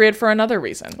inappropriate for another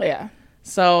reason. Yeah.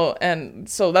 So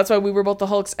that's why we were both the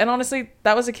Hulks. And honestly,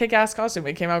 that was a kick-ass costume.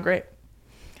 It came out great.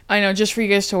 I know, just for you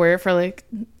guys to wear it for like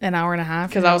an hour and a half.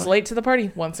 Because I was late to the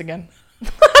party once again.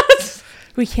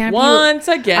 We can't once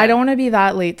again. I don't want to be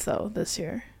that late though this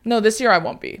year. No, this year I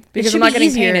won't be because I'm not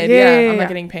getting painted. Yeah, I'm not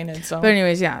getting painted. So, but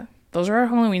anyways, yeah, those are our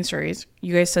Halloween stories.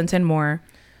 You guys sent in more,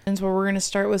 and so we're gonna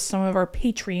start with some of our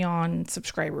Patreon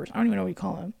subscribers. I don't even know what we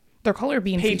call them. They're called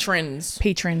being patrons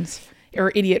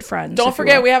or idiot friends. Don't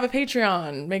forget we have a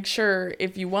Patreon. Make sure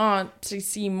if you want to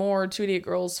see more Two Idiot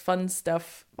Girls fun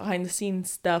stuff, behind the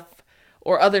scenes stuff,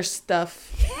 or other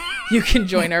stuff, you can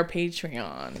join our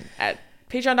Patreon at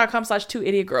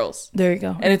patreon.com/2idiotgirls. There you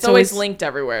go. And it's always linked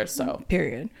everywhere, so.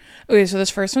 Period. Okay, so this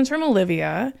first one's from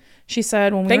Olivia. She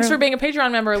said, Thanks for being a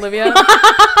Patreon member, Olivia.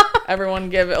 Everyone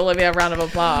give Olivia a round of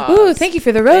applause. Ooh, thank you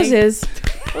for the roses.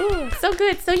 Ooh, so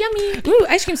good. So yummy. Ooh,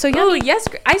 ice cream so yummy. Ooh, yes,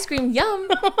 ice cream, yum.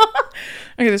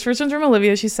 Okay, this first one's from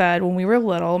Olivia. She said, when we were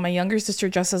little, my younger sister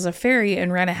dressed as a fairy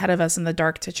and ran ahead of us in the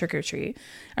dark to trick-or-treat.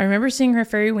 I remember seeing her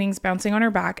fairy wings bouncing on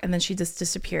her back, and then she just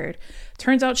disappeared.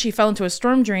 Turns out she fell into a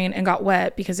storm drain and got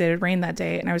wet because it had rained that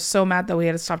day, and I was so mad that we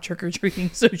had to stop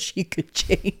trick-or-treating so she could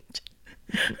change.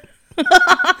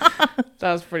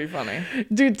 That was pretty funny.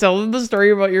 Dude, tell them the story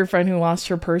about your friend who lost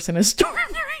her purse in a storm drain.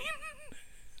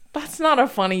 That's not a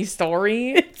funny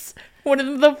story. It's one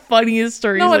of the funniest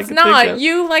stories. No, it's not.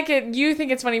 You like it. You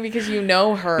think it's funny because you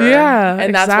know her. Yeah,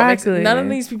 and that's what makes it. None of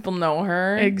these people know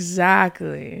her.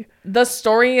 Exactly. The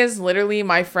story is literally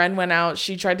my friend went out.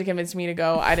 She tried to convince me to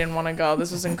go. I didn't want to go.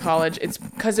 This was in college. It's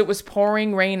because it was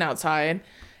pouring rain outside.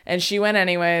 And she went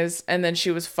anyways, and then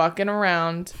she was fucking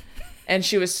around, and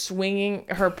she was swinging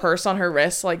her purse on her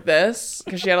wrist like this,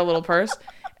 because she had a little purse,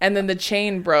 and then the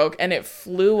chain broke, and it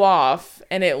flew off,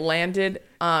 and it landed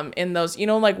in those, you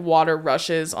know, like water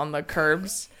rushes on the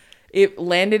curbs. It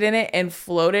landed in it and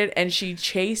floated, and she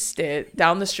chased it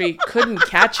down the street, couldn't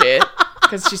catch it,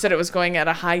 because she said it was going at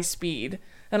a high speed.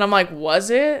 And I'm like, was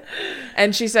it?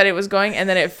 And she said it was going, and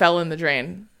then it fell in the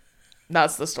drain.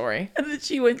 That's the story. And then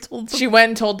she went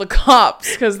and told the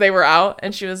cops because they were out,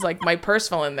 and she was like, my purse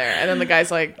fell in there. And then the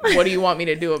guy's like, what do you want me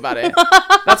to do about it?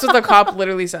 That's what the cop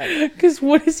literally said. Because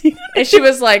what is he? And she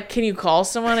was like, can you call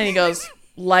someone? And he goes,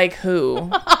 like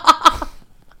who?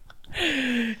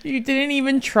 You didn't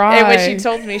even try. And when she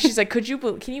told me, she's like, can you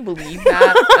believe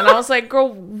that? And I was like,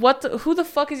 girl, who the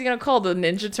fuck is he gonna call? The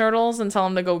Ninja Turtles and tell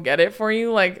them to go get it for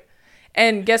you? Like,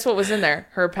 and guess what was in there?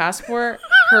 Her passport,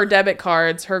 her debit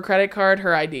cards, her credit card,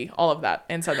 her ID, all of that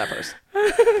inside that purse.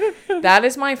 That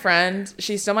is my friend.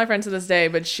 She's still my friend to this day,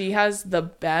 but she has the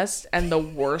best and the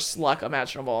worst luck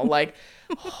imaginable. Like,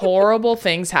 horrible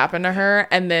things happen to her,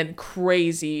 and then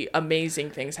crazy, amazing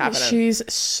things happen to her. She's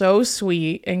so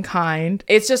sweet and kind.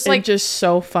 It's just like, just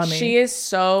so funny.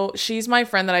 She's my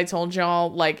friend that I told y'all,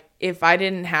 like, if I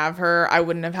didn't have her, I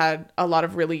wouldn't have had a lot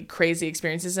of really crazy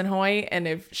experiences in Hawaii. And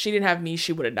if she didn't have me,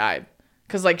 she would have died.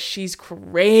 Because, like, she's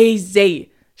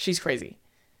crazy. She's crazy.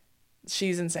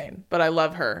 She's insane. But I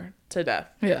love her to death.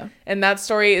 Yeah. And that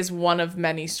story is one of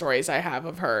many stories I have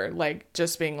of her. Like,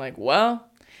 just being like, well.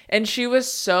 And she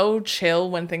was so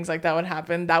chill when things like that would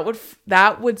happen.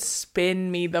 That would spin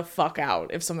me the fuck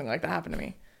out if something like that happened to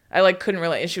me. I, like, couldn't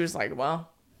relate. And she was like, well,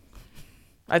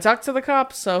 I talked to the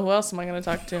cops, so who else am I going to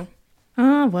talk to?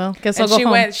 Well, guess I'll go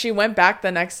home. She went back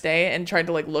the next day and tried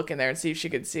to, like, look in there and see if she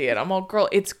could see it. I'm all, girl,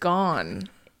 it's gone.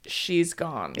 She's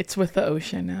gone. It's with the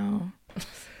ocean now.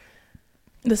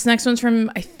 This next one's from,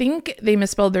 I think they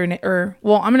misspelled their name, I'm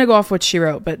going to go off what she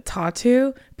wrote, but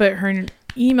Tatu, but her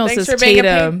email says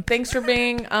Tatum. Thanks for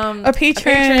being a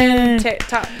patron.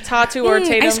 Tatu or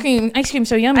Tatum. Ice cream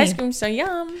so yummy. Ice cream so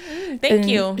yum. Thank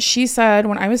you. She said,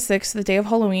 when I was 6, the day of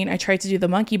Halloween, I tried to do the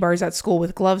monkey bars at school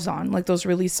with gloves on, like those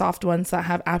really soft ones that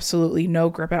have absolutely no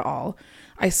grip at all.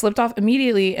 I slipped off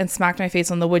immediately and smacked my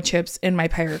face on the wood chips in my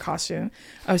pirate costume.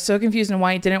 I was so confused and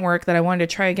why it didn't work that I wanted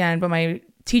to try again, but my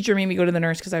teacher made me go to the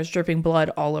nurse because I was dripping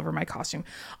blood all over my costume.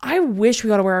 I wish we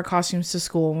got to wear our costumes to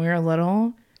school when we were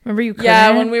little. Remember you couldn't?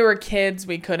 Yeah, when we were kids,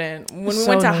 we couldn't. When we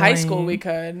went to high school, we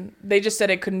could. They just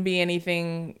said it couldn't be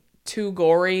anything too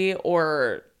gory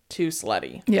or too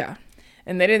slutty. Yeah.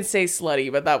 And they didn't say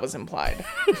slutty, but that was implied.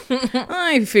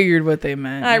 I figured what they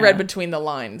meant. I read between the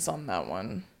lines on that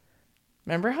one.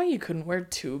 Remember how you couldn't wear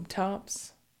tube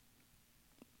tops?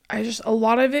 A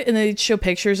lot of it, and they'd show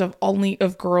pictures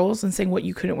of girls and saying what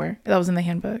you couldn't wear. That was in the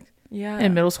handbook. Yeah.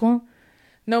 In middle school?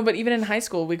 No, but even in high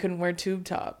school, we couldn't wear tube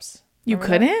tops. You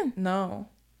couldn't? No.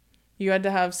 You had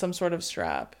to have some sort of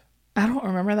strap. I don't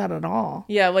remember that at all.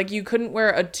 Yeah, like you couldn't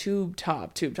wear a tube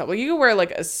top. Like you could wear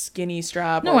like a skinny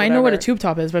strap. No, I know what a tube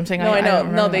top is, but I'm saying I know.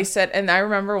 No, they said, and I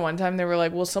remember one time they were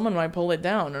like, well, someone might pull it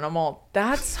down. And I'm all,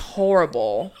 that's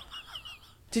horrible.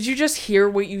 Did you just hear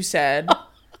what you said?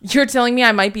 You're telling me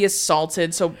I might be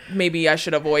assaulted, so maybe I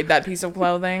should avoid that piece of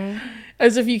clothing?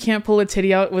 As if you can't pull a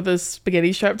titty out with a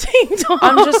spaghetti strap tank top.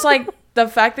 I'm just like, the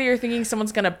fact that you're thinking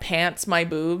someone's going to pants my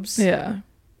boobs. Yeah.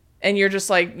 And you're just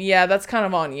like, yeah, that's kind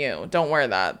of on you. Don't wear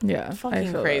that. Yeah.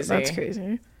 Fucking crazy. That's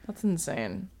crazy. That's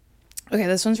insane. Okay,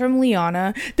 this one's from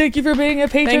Liana. Thank you for being a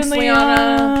patron, Thanks,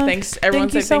 Liana. Thanks, everyone.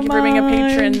 Thank you for being a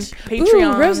patron.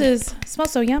 Patreon. Ooh, roses. Smell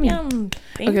so yummy. Thank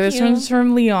you. This one's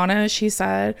from Liana. She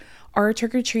said, our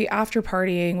trick-or-treat after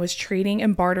partying was trading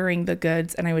and bartering the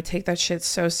goods, and I would take that shit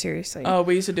so seriously. Oh,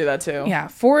 we used to do that too. Yeah.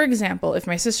 For example, if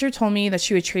my sister told me that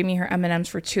she would trade me her M&Ms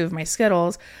for 2 of my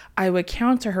Skittles, I would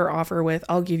counter her offer with,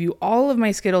 I'll give you all of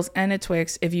my Skittles and a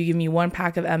Twix if you give me 1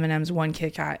 pack of M&Ms, 1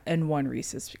 Kit Kat, and 1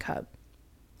 Reese's cup.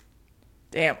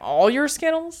 Damn, all your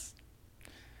Skittles?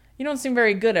 You don't seem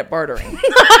very good at bartering.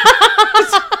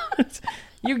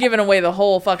 You've given away the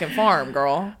whole fucking farm,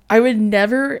 girl. I would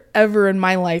never, ever in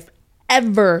my life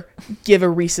ever give a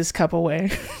Reese's cup away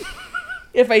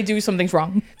if I do something's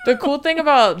wrong. The cool thing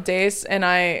about Dace and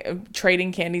I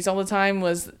trading candies all the time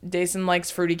was Dason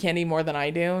likes fruity candy more than I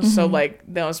do. Mm-hmm. So, like,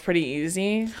 that was pretty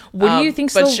easy. What do you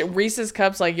think? But Reese's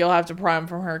cups, like, you'll have to pry them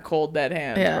from her cold, dead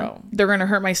hands, bro. They're going to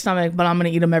hurt my stomach, but I'm going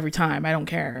to eat them every time. I don't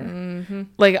care. Mm-hmm.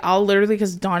 Like, I'll literally,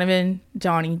 because Donnie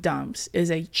Dumps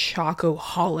is a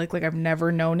chocoholic. Like, I've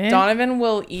never known it. Donovan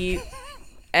will eat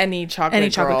any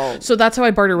chocolate. Girl. So that's how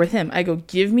I barter with him. I go,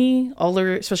 give me all of,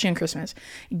 especially on Christmas,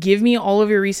 give me all of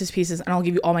your Reese's Pieces and I'll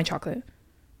give you all my chocolate.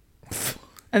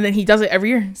 And then he does it every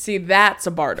year. See, that's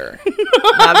a barter.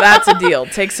 Now that's a deal.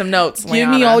 Take some notes, Give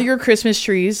Liana. me all your Christmas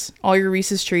trees, all your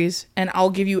Reese's trees, and I'll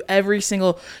give you every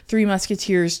single Three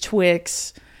Musketeers,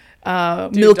 Twix,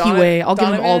 Milky Way. I'll give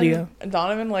them all to you.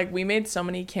 Donovan, like, we made so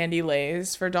many candy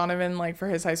lays for Donovan, like, for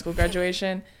his high school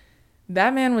graduation.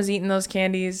 That man was eating those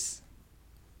candies.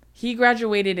 He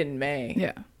graduated in May.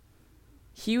 Yeah.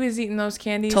 He was eating those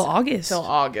candies Till August.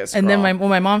 girl. And then when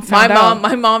my mom found out.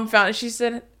 My mom found it. She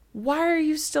said, why are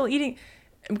you still eating?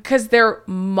 Because they're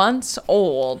months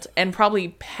old and probably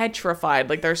petrified.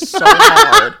 Like, they're so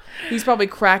hard. He's probably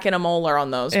cracking a molar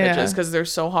on those bitches because they're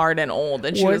so hard and old.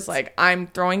 And she was like, I'm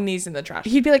throwing these in the trash.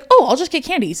 He'd be like, oh, I'll just get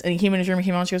candies. And he came in his room and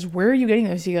came out and she goes, where are you getting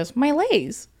those? He goes, my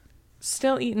Lays.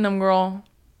 Still eating them, girl.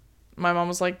 My mom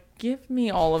was like, give me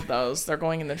all of those. They're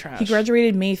going in the trash. He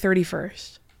graduated May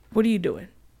 31st. What are you doing?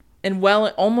 And well,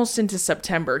 almost into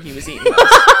September, he was eating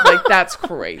those. Like, that's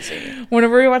crazy.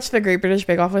 Whenever we watch the Great British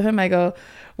Bake Off with him, I go,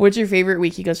 what's your favorite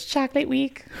week? He goes, chocolate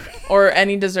week. Or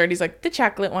any dessert, he's like, the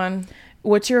chocolate one.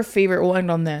 What's your favorite, we'll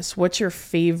end on this. What's your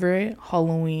favorite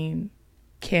Halloween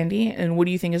candy? And what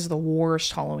do you think is the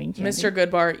worst Halloween candy? Mr.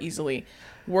 Goodbar, easily.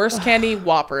 Worst candy,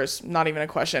 Whoppers. Not even a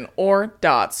question. Or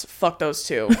Dots. Fuck those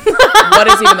two. What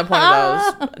is even the point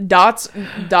of those?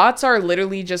 Dots are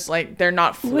literally just like, they're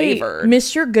not flavored. Wait,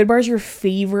 Mr. Goodbar's your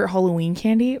favorite Halloween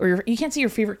candy? Or you can't say your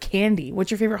favorite candy.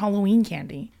 What's your favorite Halloween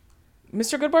candy?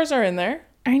 Mr. Goodbars are in there.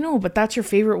 I know, but that's your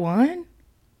favorite one?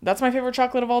 That's my favorite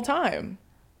chocolate of all time.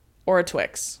 Or a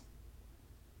Twix.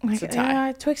 It's a tie.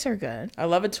 Yeah, Twix are good. I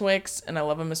love a Twix and I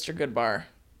love a Mr. Goodbar.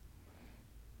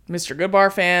 Mr.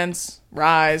 Goodbar fans,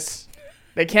 rise.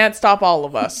 They can't stop all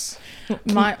of us.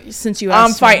 Since you I'm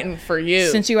asked fighting for you.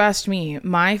 Since you asked me,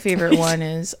 my favorite one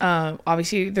is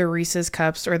obviously the Reese's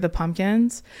Cups or the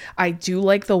pumpkins. I do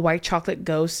like the white chocolate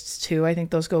ghosts too. I think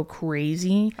those go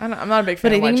crazy. I'm not a big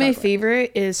fan But of I think white my chocolate.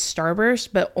 favorite is Starburst,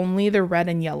 but only the red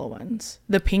and yellow ones.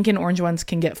 The pink and orange ones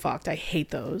can get fucked. I hate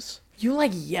those. You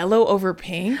like yellow over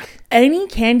pink? Any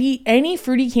candy, any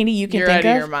fruity candy you can You're think out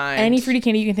of, of your mind. any fruity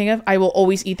candy you can think of, I will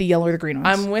always eat the yellow or the green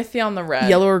ones. I'm with you on the red.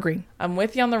 Yellow or green. I'm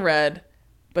with you on the red,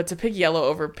 but to pick yellow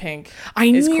over pink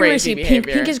I knew is you were gonna crazy say behavior.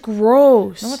 pink. Pink is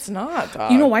gross. No, it's not,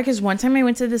 dog. You know why? Because one time I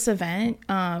went to this event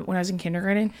when I was in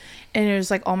kindergarten, and it was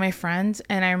like all my friends,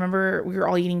 and I remember we were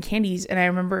all eating candies, and I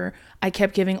remember I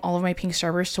kept giving all of my pink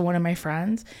Starburst to one of my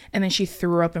friends, and then she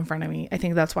threw up in front of me. I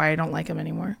think that's why I don't like them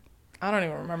anymore. I don't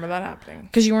even remember that happening.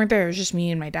 Because you weren't there. It was just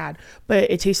me and my dad. But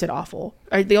it tasted awful.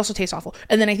 They also taste awful.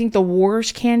 And then I think the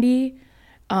worst candy,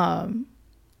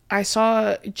 I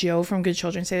saw Joe from Good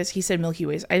Children say this. He said Milky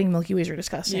Ways. I think Milky Ways are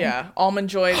disgusting. Yeah, Almond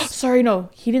Joys. Sorry,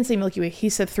 no. He didn't say Milky Way. He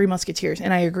said Three Musketeers.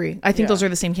 And I agree. I think those are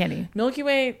the same candy. Milky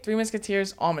Way, Three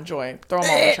Musketeers, Almond Joy. Throw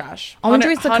them all in the trash. Almond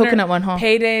Joy's the coconut one, huh?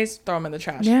 Paydays, throw them in the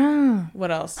trash. Yeah.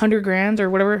 What else? 100 grams or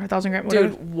whatever. 1,000 grams. Whatever.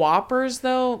 Dude, Whoppers,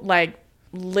 though, like,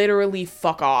 literally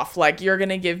fuck off. Like, you're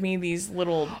gonna give me these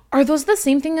little... Are those the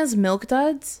same thing as Milk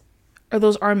Duds? Or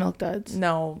those are Milk Duds?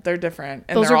 No, they're different.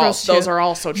 And Those are gross too. those are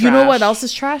also trash. You know what else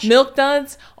is trash? Milk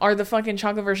Duds are the fucking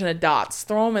chocolate version of Dots.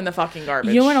 Throw them in the fucking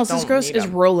garbage. You know what else is Don't gross? need Is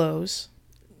 'em. Rolos.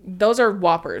 Those are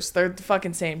Whoppers. They're the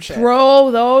fucking same shit.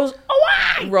 Throw those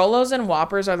away! Rolos and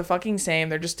Whoppers are the fucking same.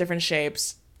 They're just different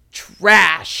shapes.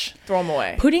 Trash. Throw them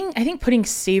away. I think putting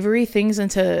savory things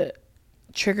into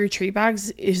trick-or-treat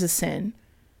bags is a sin.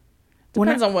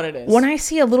 Depends on what it is. When I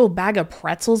see a little bag of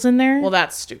pretzels in there, Well,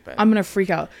 that's stupid. I'm gonna freak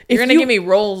out. You're gonna give me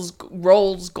rolls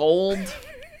gold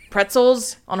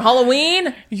pretzels on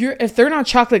Halloween? If they're not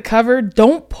chocolate covered,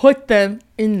 don't put them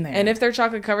in there. And if they're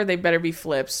chocolate covered, they better be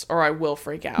Flips or I will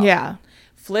freak out. yeah,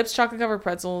 Flips chocolate covered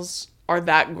pretzels are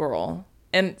that girl.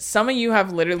 And some of you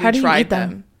have literally How do you tried eat them?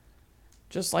 them.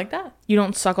 Just like that. you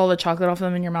don't suck all the chocolate off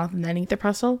them in your mouth and then eat the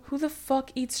pretzel. Who the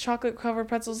fuck eats chocolate covered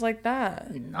pretzels like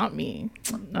that? Not me.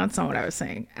 That's not what I was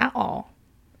saying at all.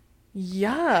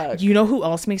 Yuck. You know who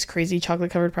else makes crazy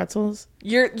chocolate covered pretzels?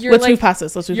 You're Let's like, move past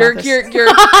this. Let's move you're past you're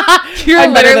this. you're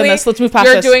I'm better than literally this. Let's move past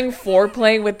you're this. doing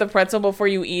foreplay with the pretzel before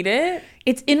you eat it.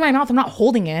 It's in my mouth. I'm not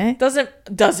holding it. Does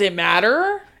it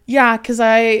matter? Yeah, because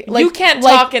I like. You can't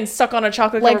like, talk and suck on a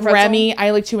chocolate covered like pretzel. Remy. I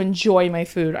like to enjoy my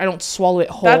food. I don't swallow it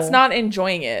whole. That's not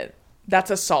enjoying it.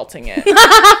 That's assaulting it.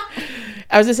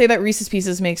 I was gonna say that Reese's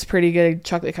Pieces makes pretty good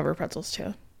chocolate covered pretzels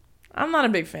too. I'm not a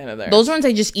big fan of theirs. Those ones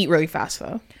I just eat really fast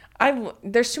though.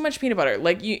 There's too much peanut butter.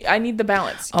 Like I need the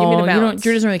balance. Give me the balance.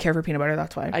 Drew doesn't really care for peanut butter.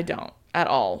 That's why. I don't at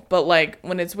all. But like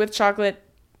when it's with chocolate,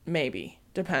 maybe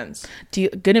depends.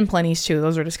 Good and Plenty's too.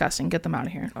 Those are disgusting. Get them out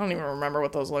of here. I don't even remember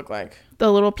what those look like. The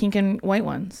little pink and white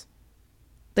ones.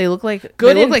 They look like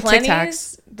Good they look and like Tic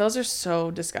Plenty's. Tacs. Those are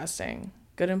so disgusting.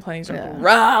 Good and Plenty's are Yeah.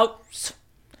 gross.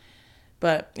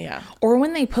 But yeah. Or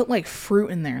when they put like fruit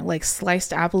in there, like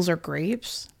sliced apples or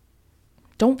grapes.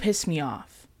 Don't piss me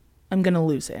off. I'm going to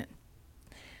lose it.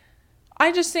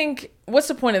 I just think, what's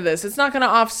the point of this? It's not going to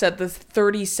offset the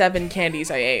 37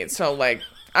 candies I ate. So, like,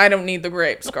 I don't need the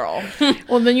grapes, girl.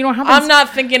 Well, then you don't have. I'm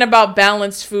not thinking about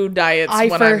balanced food diets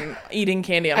when I'm eating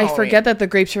candy on Halloween. I forget that the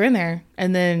grapes are in there.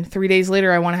 And then 3 days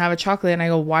later, I want to have a chocolate. And I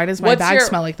go, why does my bag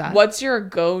smell like that? What's your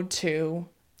go-to?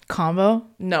 Combo?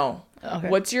 No. Okay.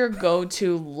 What's your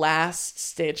go-to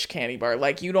last-stitch candy bar?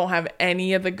 Like, you don't have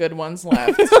any of the good ones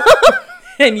left.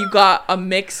 And you got a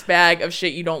mixed bag of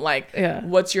shit you don't like. Yeah.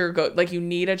 What's your go? Like, you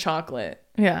need a chocolate.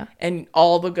 Yeah. And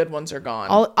all the good ones are gone.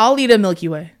 I'll eat a Milky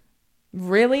Way.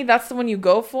 Really? That's the one you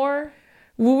go for?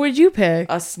 What would you pick?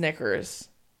 A Snickers.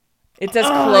 It's as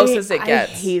close as it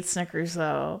gets. I hate Snickers,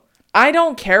 though. I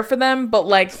don't care for them, but,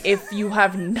 like, if you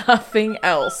have nothing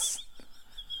else,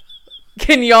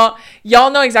 can y'all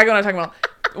know exactly what I'm talking about?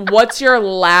 What's your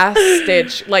last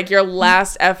stitch, like your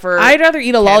last effort? I'd rather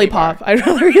eat a lollipop. I'd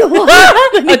rather eat a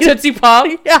lollipop. A Tootsie Pop?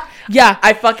 Yeah.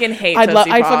 I fucking hate Tootsie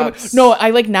Pops. No,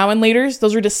 I like Now and Laters.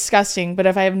 Those are disgusting. But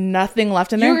if I have nothing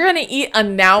left in there, you're gonna eat a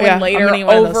Now and Later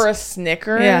over a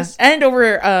Snickers? Yeah, and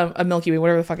over a Milky Way,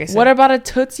 whatever the fuck I said. What about a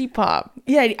Tootsie Pop?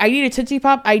 Yeah, I eat a Tootsie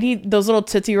Pop. I'd eat those little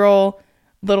Tootsie Roll,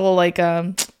 little like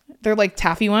they're like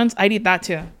taffy ones. I'd eat that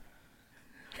too.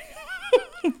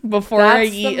 Before I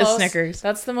eat a Snickers.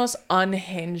 That's the most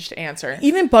unhinged answer.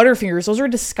 Even Butterfingers, those are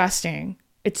disgusting.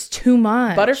 It's too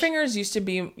much. Butterfingers used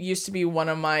to be one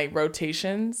of my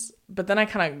rotations, but then I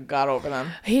kind of got over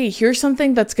them. Hey, here's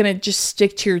something that's gonna just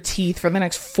stick to your teeth for the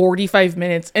next 45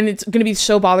 minutes, and it's gonna be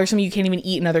so bothersome you can't even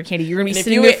eat another candy. You're gonna be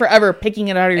sitting there forever picking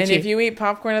it out of your teeth. And if you eat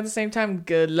popcorn at the same time,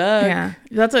 good luck. Yeah,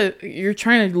 you're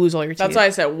trying to lose all your teeth. That's why I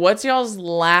said, what's y'all's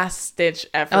last stitch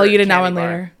effort? I'll eat it Now and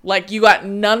Later. Like, you got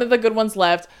none of the good ones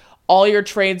left. All your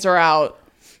trades are out.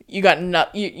 You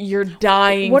got you're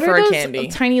dying for a candy. What are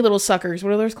those tiny little suckers?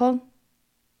 What are those called?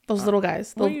 Those little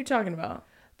guys. What are you talking about?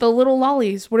 The little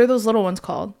lollies. What are those little ones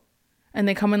called? And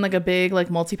they come in like a big like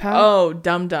multi-pack. Oh,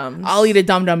 Dum Dums. I'll eat a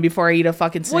Dum Dum before I eat a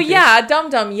fucking Snickers. Well, yeah, a Dum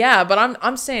Dum, yeah, but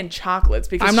I'm saying chocolates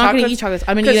because I'm not gonna eat chocolates.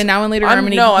 I'm gonna eat it Now and Later. I'm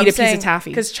gonna eat a piece of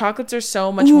taffy because chocolates are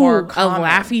so much more common. A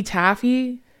Laffy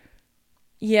Taffy.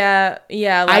 Yeah.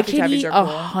 Laffy I could Taffies eat are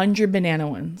cool. 100 banana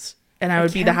ones. And I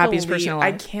would be the happiest person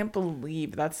alive. I can't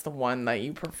believe that's the one that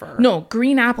you prefer. No,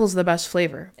 green apple's the best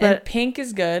flavor. But and pink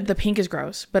is good. The pink is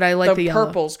gross, but I like the yellow.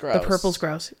 Purple's gross. The purple's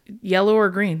gross. Yellow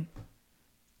or green.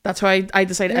 That's why I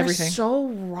decide everything. You're so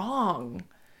wrong.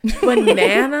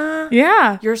 Banana?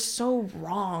 Yeah. You're so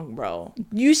wrong, bro.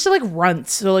 You used to like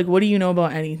runts. So like, what do you know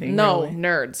about anything? No, really?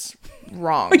 Nerds.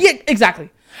 Wrong. Yeah, exactly.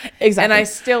 And I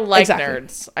still like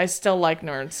nerds. I still like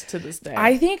nerds to this day.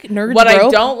 I think nerds. What I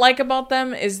don't like about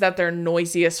them is that they're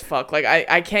noisy as fuck. Like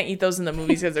I can't eat those in the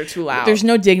movies because they're too loud. There's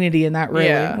no dignity in that, really.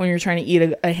 Yeah. When you're trying to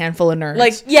eat a handful of nerds.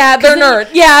 Like, yeah, they're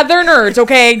nerds. Yeah, they're nerds.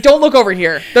 Okay, don't look over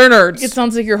here. They're nerds. It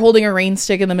sounds like you're holding a rain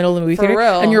stick in the middle of the movie theater,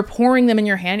 real. and you're pouring them in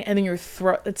your hand, and then your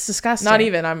throat. It's disgusting. Not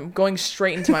even. I'm going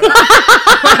straight into my mouth.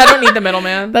 I don't need the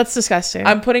middleman. That's disgusting.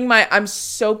 I'm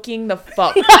soaking the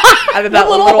fuck out of that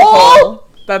little hole.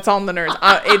 That's on the nerds.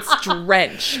 It's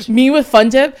drenched. Me with Fun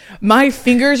Dip, my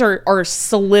fingers are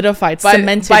solidified,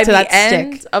 cemented to that stick. By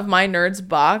the end of my nerds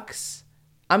box,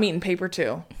 I'm eating paper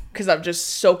too because I've just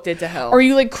soaked it to hell. Are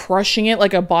you like crushing it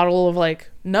like a bottle of like?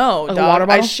 No, like dog. A water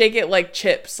bottle? I shake it like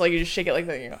chips. Like you just shake it like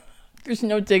that. You know. There's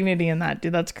no dignity in that,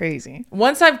 dude. That's crazy.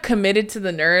 Once I've committed to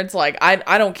the nerds, like I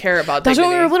don't care about dignity. That's when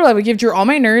we were little. I would give Drew all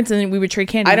my nerds, and then we would trade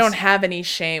candies. I don't have any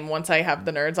shame once I have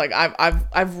the nerds. Like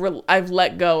I've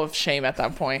let go of shame at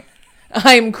that point.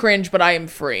 I am cringe, but I am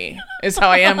free. Is how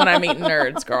I am when I'm eating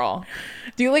nerds, girl.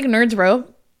 Do you like Nerds Row?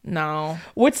 No.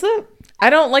 I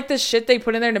don't like the shit they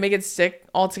put in there to make it stick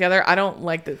all together. I don't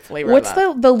like the flavor. What's of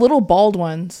that. the little bald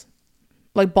ones?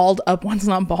 Like bald up ones,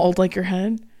 not bald like your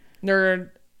head.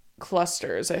 Nerd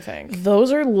clusters, I think.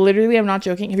 Those are literally, I'm not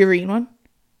joking. Have you ever eaten one?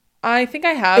 I think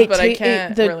I have, but I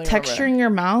can't the texture in your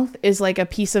mouth is like a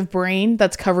piece of brain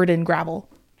that's covered in gravel.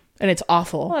 And it's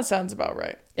awful. Well, that sounds about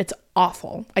right. It's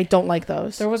awful. I don't like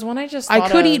those. There was one I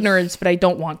could eat nerds, but I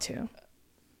don't want to.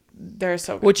 They're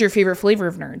so good. What's your favorite flavor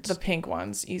of nerds? The pink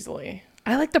ones, easily.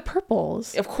 I like the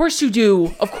purples. Of course you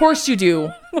do. Of course you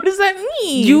do. What does that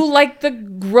mean? You like the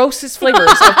grossest flavors.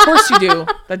 Of course you do.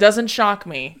 That doesn't shock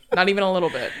me. Not even a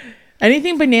little bit.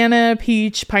 Anything banana,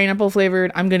 peach, pineapple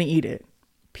flavored, I'm going to eat it.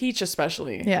 Peach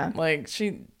especially. Yeah. Like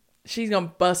she's going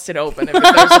to bust it open if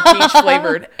there's a peach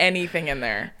flavored anything in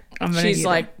there. She's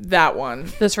like, that one.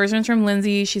 This first one's from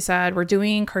Lindsay. She said, we're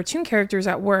doing cartoon characters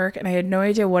at work, and I had no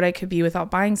idea what I could be without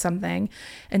buying something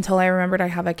until I remembered I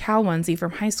have a cow onesie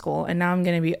from high school, and now I'm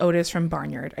going to be Otis from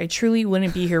Barnyard. I truly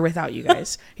wouldn't be here without you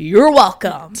guys. You're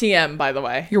welcome. TM, by the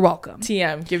way. You're welcome.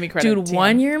 TM. Give me credit. Dude, TM.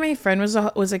 one year my friend was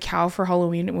a cow for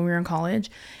Halloween when we were in college.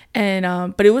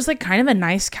 And but it was like kind of a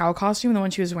nice cow costume, the one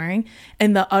she was wearing,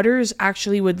 and the udders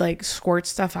actually would like squirt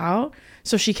stuff out,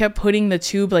 so she kept putting the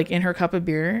tube like in her cup of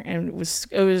beer, and it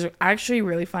was actually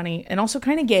really funny and also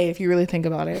kind of gay if you really think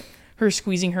about it, her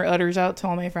squeezing her udders out to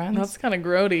all my friends. That's kind of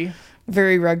grody.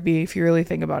 Very rugby if you really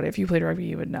think about it. If you played rugby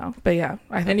you would know. But yeah,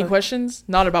 any questions?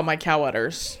 Not about my cow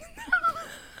udders.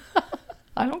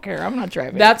 I don't care, I'm not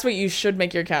driving. That's what you should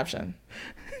make your caption.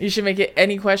 You should make it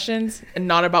any questions and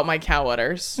not about my cow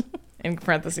udders in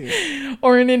parentheses.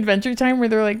 Or in Adventure Time where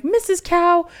they're like, Mrs.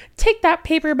 Cow, take that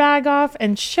paper bag off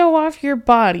and show off your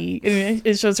body. And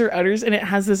it shows her udders and it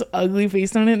has this ugly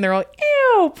face on it. And they're like,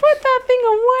 ew, put that thing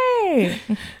away.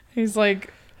 He's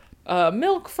like,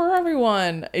 milk for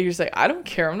everyone. And you're just like, I don't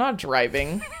care. I'm not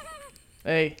driving.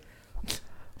 Hey.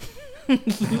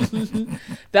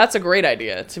 That's a great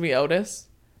idea to be Otis.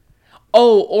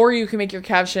 Oh, or you can make your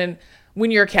caption, when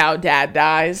your cow dad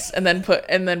dies, and then put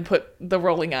the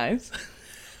rolling eyes.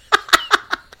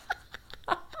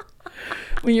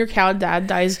 When your cow dad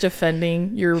dies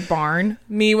defending your barn.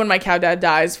 Me when my cow dad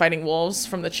dies fighting wolves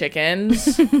from the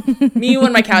chickens. Me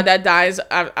when my cow dad dies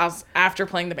after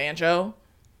playing the banjo.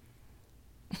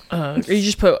 Or you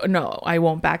just put, no, I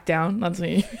won't back down. That's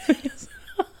me.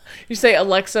 You say,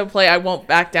 Alexa, play I Won't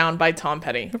Back Down by Tom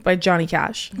Petty. By Johnny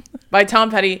Cash. By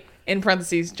Tom Petty, in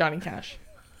parentheses, Johnny Cash.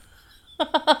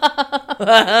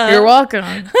 You're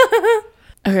welcome.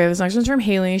 Okay, this next one's from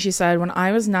Haley. She said, when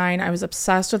I was 9, I was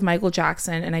obsessed with Michael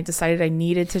Jackson and I decided I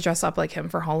needed to dress up like him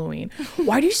for Halloween.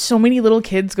 Why do so many little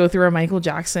kids go through a Michael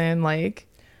Jackson like?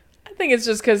 I think it's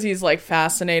just because he's like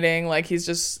fascinating. Like he's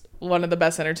just one of the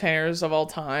best entertainers of all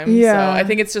time. Yeah. So I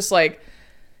think it's just like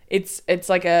it's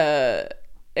like a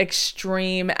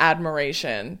extreme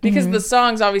admiration because the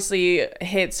songs obviously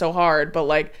hit so hard, but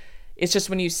like it's just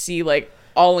when you see like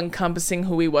all encompassing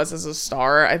who he was as a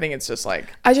star, I think it's just like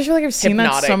I just feel like I've seen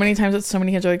that so many times that so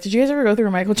many kids are like, did you guys ever go through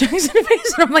a Michael Jackson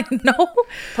phase? And I'm like, no.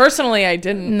 Personally, I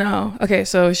didn't. No. Okay,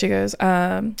 so she goes,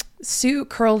 suit,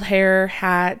 curled hair,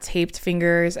 hat, taped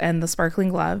fingers, and the sparkling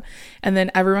glove. And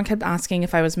then everyone kept asking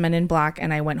if I was Men in Black,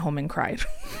 and I went home and cried.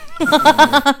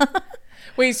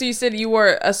 Wait, so you said you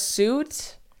wore a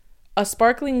suit, a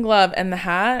sparkling glove, and the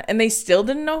hat, and they still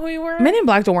didn't know who you were? Men in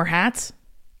Black don't wear hats.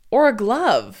 Or a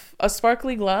glove. A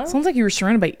sparkly glove? Sounds like you were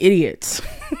surrounded by idiots.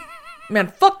 Man,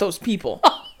 fuck those people.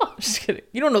 Just kidding.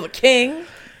 You don't know the king.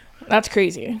 That's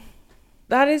crazy.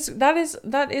 That is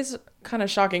kind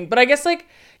of shocking. But I guess like,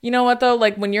 you know what though?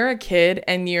 Like when you're a kid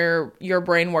and your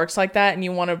brain works like that and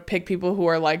you want to pick people who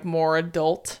are like more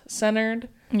adult centered.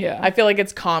 Yeah. I feel like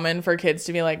it's common for kids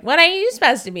to be like, what are you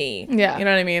supposed to be? Yeah. You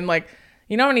know what I mean? Like,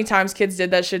 you know how many times kids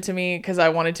did that shit to me because I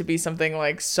wanted to be something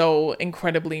like so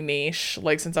incredibly niche,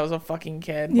 like since I was a fucking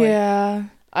kid. Like, yeah.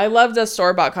 I loved a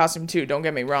store-bought costume too, don't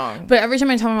get me wrong. But every time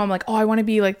I tell my mom like, oh, I want to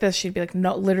be like this, she'd be like,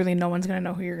 no, literally no one's going to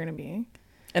know who you're going to be.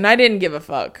 And I didn't give a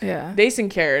fuck. Yeah. Dason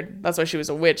cared. That's why she was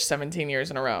a witch 17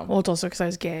 years in a row. Well, it's also because I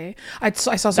was gay. I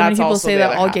saw so many people say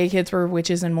that all gay kids were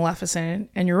witches and Maleficent.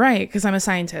 And you're right, because I'm a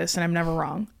scientist and I'm never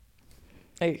wrong.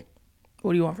 Hey.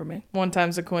 What do you want from me? 1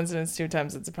 time's a coincidence, 2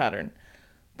 times it's a pattern.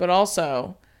 But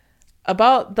also,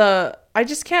 about I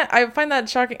just can't, I find that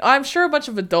shocking. I'm sure a bunch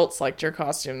of adults liked your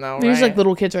costume though, right? There's like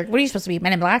little kids are like, what are you supposed to be,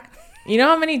 Men in Black? You know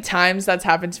how many times that's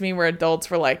happened to me where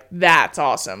adults were like, that's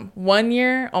awesome. One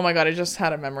year, oh my God, I just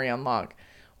had a memory unlock.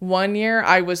 One year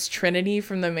I was Trinity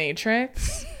from The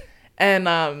Matrix. And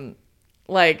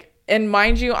and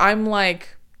mind you, I'm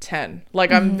like 10.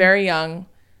 Like I'm very young.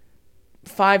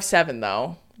 5'7"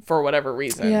 though, for whatever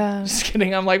reason. Yeah. Just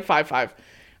kidding. I'm like 5'5".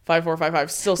 5'4", 5'5".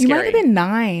 Still scary. You might have been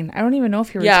 9. I don't even know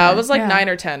if you were 10. I was like 9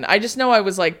 or 10. I just know I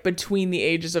was like between the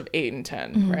ages of 8 and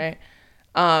 10, right?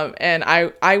 And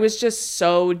I was just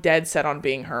so dead set on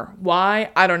being her. Why?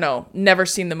 I don't know. Never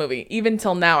seen the movie. Even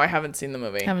till now, I haven't seen the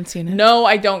movie. Haven't seen it. No,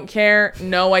 I don't care.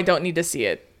 No, I don't need to see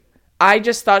it. I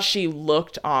just thought she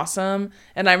looked awesome.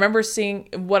 And I remember seeing,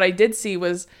 what I did see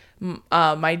was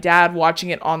my dad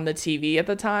watching it on the TV at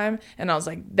the time. And I was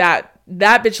like, that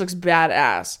bitch looks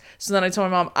badass. So then I told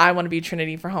my mom, I want to be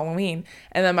Trinity for Halloween.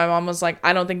 And then my mom was like,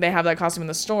 I don't think they have that costume in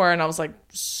the store. And I was like,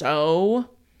 so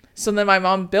then my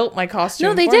mom built my costume.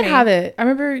 No, they did have it. I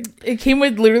remember it came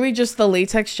with literally just the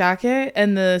latex jacket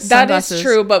and the sunglasses. That is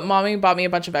true, but mommy bought me a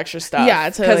bunch of extra stuff. Yeah,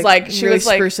 because like she really was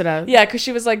like, spruce it up. Yeah, because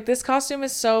she was like, this costume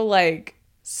is so like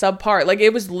subpar. Like,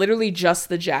 it was literally just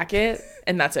the jacket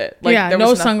and that's it. Like, yeah, there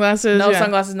no was sunglasses. no yeah.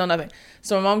 sunglasses, no nothing.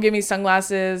 So my mom gave me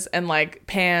sunglasses and like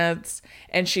pants,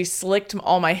 and she slicked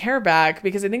all my hair back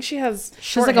because I think she has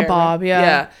short like a hair, bob, right? yeah.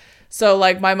 Yeah. So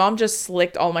like my mom just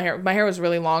slicked all my hair. My hair was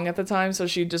really long at the time, so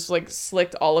she just like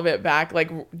slicked all of it back, like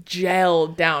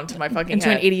gelled down to my fucking Into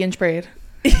head. an 80-inch braid.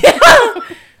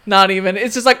 Not even.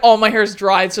 It's just like all my hair's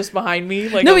dry. It's just behind me.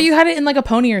 Like, No, but you had it in like a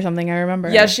pony or something. I remember.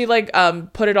 yeah, she like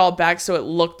put it all back so it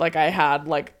looked like I had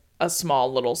like a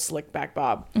small little slick back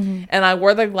bob. And I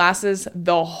wore the glasses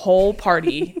the whole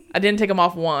party. I didn't take them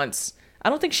off once. I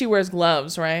don't think she wears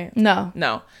gloves, right? No.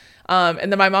 No.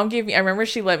 And then my mom gave me, I remember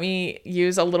she let me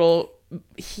use a little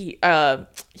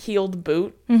heeled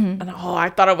boot. And I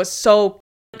thought it was so,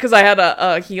 because I had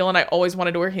a heel and I always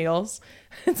wanted to wear heels.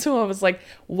 And so I was like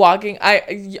walking.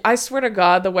 I swear to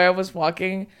God, the way I was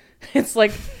walking, it's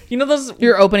like, you know those,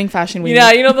 Your opening fashion week.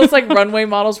 yeah, you know those like runway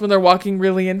models when they're walking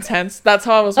really intense. That's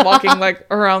how I was walking like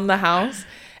around the house.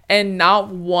 And not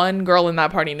one girl in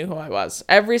that party knew who I was.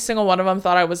 Every single one of them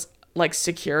thought I was like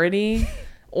security,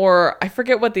 or I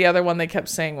forget what the other one they kept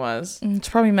saying was. It's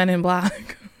probably Men in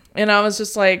Black. And I was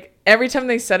just like, every time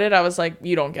they said it, I was like,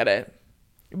 you don't get it.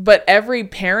 But every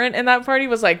parent in that party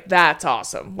was like, that's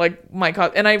awesome. Like my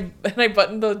god. And I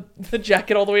buttoned the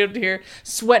jacket all the way up to here,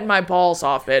 sweating my balls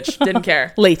off, bitch. Didn't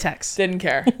care. Latex. Didn't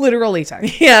care. Literal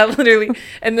latex. Yeah, literally.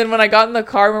 And then when I got in the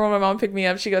car, remember when my mom picked me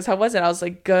up, she goes, how was it? I was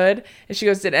like, good. And she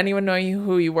goes, did anyone know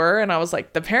who you were? And I was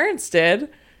like, the parents did.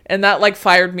 And that like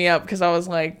fired me up because I was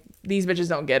like, these bitches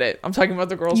don't get it. I'm talking about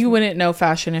the girls. You wouldn't know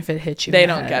fashion if it hit you. They in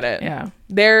the don't head. get it. Yeah.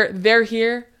 They're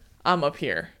here. I'm up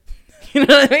here. You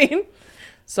know what I mean?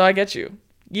 So I get you.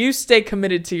 You stay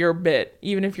committed to your bit,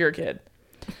 even if you're a kid.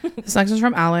 This next one's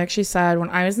from Alex. She said, when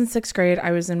I was in 6th grade,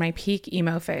 I was in my peak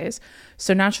emo phase.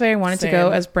 So naturally, I wanted to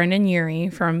go as Brendan Urie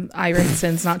from I Write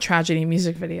Sins, Not Tragedy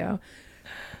music video.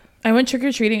 I went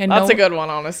trick-or-treating and that's a good one,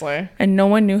 honestly. And no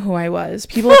one knew who I was.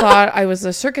 People thought I was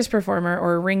a circus performer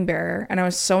or a ring bearer. And I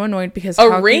was so annoyed because...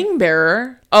 A ring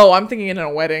bearer? Oh, I'm thinking in a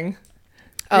wedding.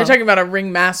 Oh. You're talking about a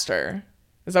ring master.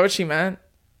 Is that what she meant?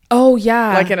 Oh,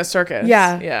 yeah. Like in a circus.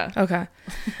 Yeah. Yeah. Okay.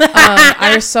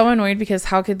 I was so annoyed because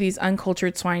how could these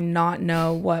uncultured swine not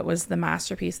know what was the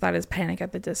masterpiece that is Panic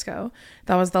at the Disco?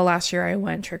 That was the last year I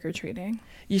went trick-or-treating.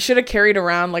 You should have carried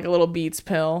around like a little Beats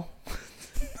pill.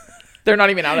 They're not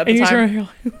even out at the time.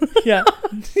 Yeah.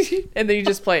 And then you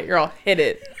just play it. You're all, hit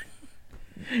it.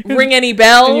 Ring any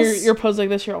bells? And you're posed like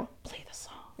this. You're all, play the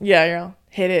song. Yeah, you're all,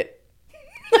 hit it.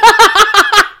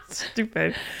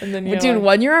 Stupid. And then Dude, like,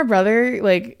 1 year our brother,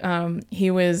 like,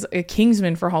 he was a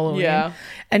Kingsman for Halloween. Yeah.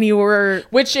 And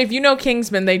which, if you know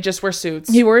Kingsman, they just wear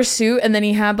suits. He wore a suit, and then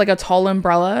he had like a tall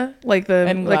umbrella, like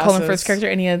And Colin glasses. Firth's character,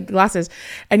 and he had glasses.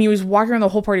 And he was walking around the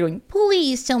whole party going,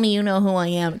 please tell me you know who I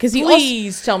am. Because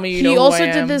Please tell me you know he who also I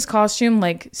am. did this costume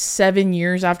like 7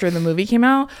 years after the movie came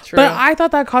out. True. But I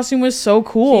thought that costume was so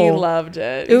cool. He loved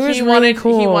it. It was really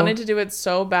cool. He wanted to do it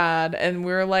so bad, and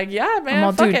we were like, yeah,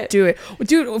 man, fuck it. Do it.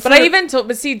 Dude, But I even told,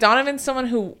 but see, Donovan's someone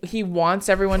who he wants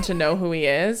everyone to know who he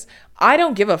is. I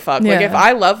don't give a fuck. Like, Yeah. if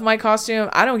I love my costume,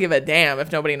 I don't give a damn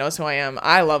if nobody knows who I am.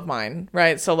 I love mine,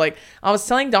 right? So, like, I was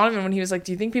telling Donovan when he was like,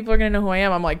 do you think people are going to know who I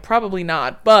am? I'm like, probably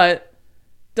not, but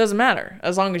doesn't matter.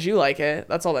 As long as you like it,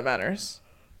 that's all that matters.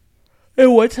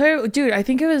 And what time? Dude, I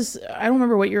think it was, I don't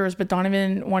remember what year it was, but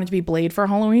Donovan wanted to be Blade for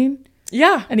Halloween.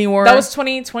 Yeah. And he wore... That was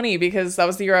 2020 because that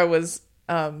was the year I was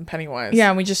Pennywise. Yeah,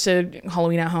 and we just did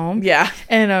Halloween at home. Yeah.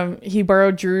 And he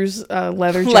borrowed Drew's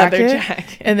leather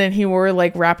jacket. And then he wore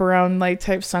like wraparound like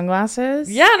type sunglasses.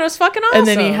 Yeah, and it was fucking awesome. And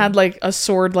then he had like a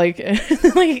sword like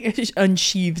like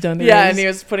unsheathed under Yeah, his... and he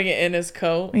was putting it in his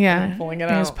coat. Yeah. And pulling it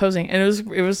and out. he was posing. And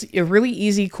it was a really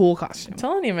easy, cool costume. I'm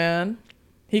telling you, man.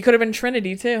 He could have been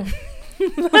Trinity too.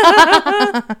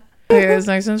 Okay, this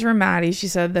next one's from Maddie. She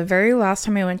said, the very last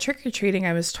time I went trick-or-treating,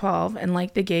 I was 12, and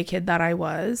like the gay kid that I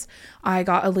was, I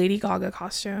got a Lady Gaga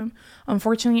costume.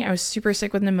 Unfortunately, I was super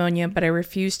sick with pneumonia, but I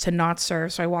refused to not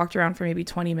serve, so I walked around for maybe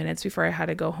 20 minutes before I had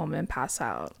to go home and pass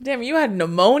out. Damn, you had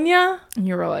pneumonia? And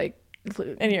you were like,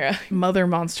 And you're... Mother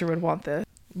Monster would want this.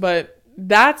 But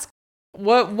that's...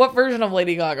 What version of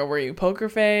Lady Gaga were you? Poker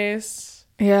face?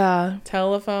 Yeah.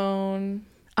 Telephone?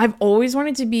 I've always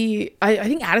wanted to be... I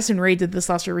think Addison Rae did this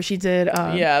last year where she did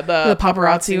the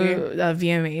paparazzi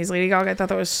VMAs. Lady Gaga. I thought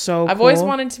that was so I've cool. always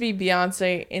wanted to be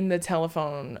Beyonce in the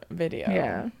telephone video.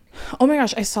 Yeah. Oh my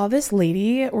gosh, I saw this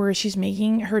lady where she's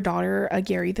making her daughter a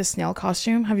Gary the Snail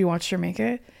costume. Have you watched her make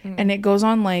it? And it goes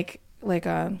on like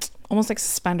almost like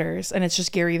suspenders, and it's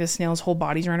just Gary the Snail's whole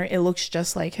body's around her. It looks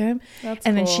just like him. That's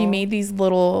and then she cool. made these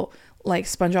little like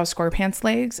SpongeBob SquarePants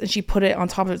legs, and she put it on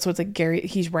top of it, so it's like Gary,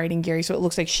 he's riding Gary, so it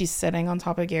looks like she's sitting on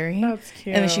top of Gary. That's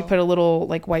cute. And then she put a little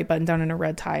like white button down and a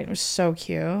red tie. It was so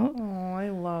cute. Oh, I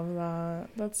love that.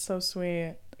 That's so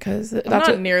sweet. Because I'm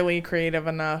not nearly creative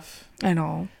enough. I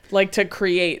know. Like to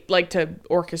create, like to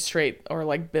orchestrate or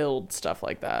like build stuff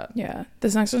like that. Yeah.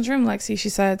 This next one's from Lexi. She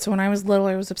said, so when I was little,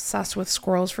 I was obsessed with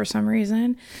squirrels for some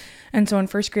reason. And so in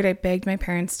first grade, I begged my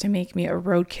parents to make me a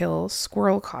roadkill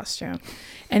squirrel costume.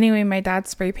 Anyway, my dad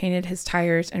spray painted his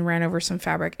tires and ran over some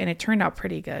fabric, and it turned out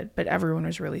pretty good, but everyone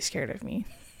was really scared of me.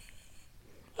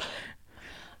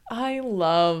 I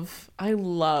love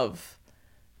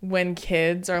when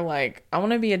kids are like, I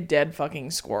want to be a dead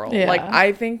fucking squirrel. Yeah. Like,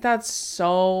 I think that's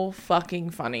so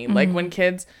fucking funny. Like when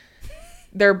kids,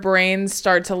 their brains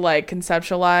start to like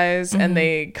conceptualize and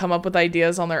they come up with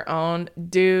ideas on their own.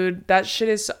 Dude, that shit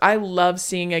is, I love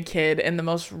seeing a kid in the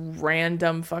most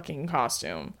random fucking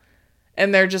costume.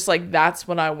 And they're just like, that's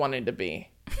what I wanted to be.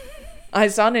 I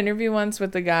saw an interview once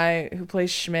with the guy who plays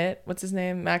Schmidt. What's his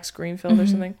name? Max Greenfield or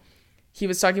something. He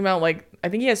was talking about, like, I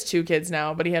think he has 2 kids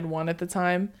now, but he had 1 at the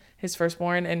time, his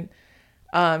firstborn. And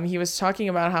he was talking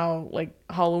about how, like,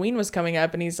 Halloween was coming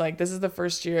up. And he's like, this is the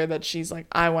first year that she's like,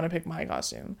 I want to pick my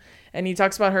costume. And he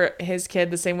talks about his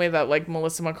kid the same way that, like,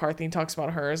 Melissa McCarthy talks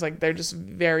about hers. Like, they're just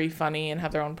very funny and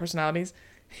have their own personalities.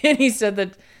 And he said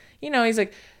that, you know, he's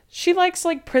like, she likes,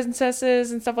 like,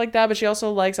 princesses and stuff like that, but she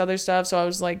also likes other stuff. So I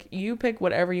was like, you pick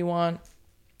whatever you want.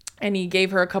 And he gave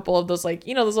her a couple of those, like,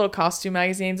 you know, those little costume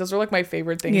magazines. Those are, like, my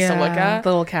favorite things to look at. The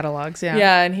little catalogs, yeah.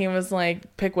 Yeah, and he was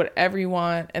like, pick whatever you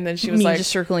want. And then she was like... just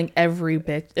circling every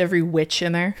witch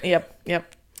in there.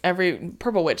 Yep. Every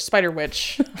purple witch, spider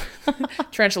witch,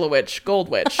 tarantula witch, gold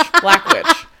witch, black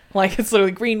witch. Like, it's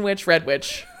literally green witch, red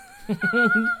witch.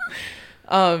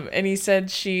 And he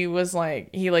said she was like,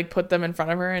 he like put them in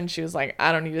front of her and she was like,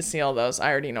 I don't need to see all those.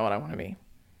 I already know what I want to be.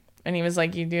 And he was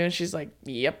like, you do? And she's like,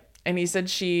 yep. And he said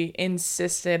she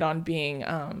insisted on being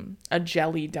a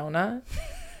jelly donut.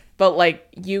 But like,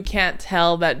 you can't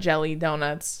tell that jelly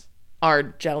donuts are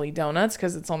jelly donuts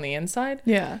because it's on the inside.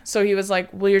 Yeah. So he was like,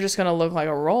 well, you're just going to look like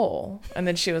a roll. And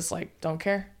then she was like, don't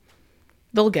care.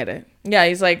 They'll get it. Yeah,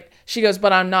 he's like, she goes,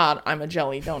 but I'm not. I'm a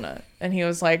jelly donut. And he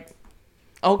was like,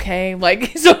 okay.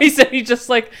 Like, so he said he just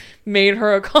like made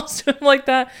her a costume like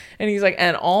that. And he's like,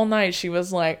 and all night she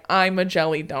was like, I'm a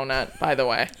jelly donut, by the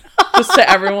way. Just to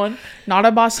everyone. Not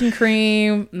a Boston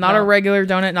cream, not a regular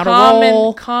donut, not a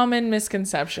roll. Common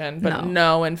misconception. But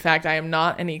no, in fact, I am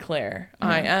not an eclair.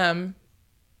 I am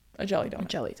a jelly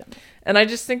donut. And I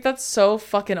just think that's so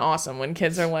fucking awesome when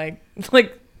kids are like,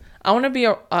 I want to be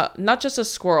not just a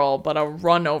squirrel, but a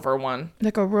run over one.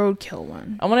 Like a roadkill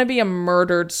one. I want to be a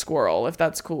murdered squirrel, if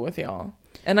that's cool with y'all.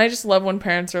 And I just love when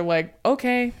parents are like,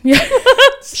 okay. Yeah.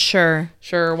 Sure,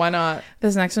 why not?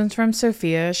 This next one's from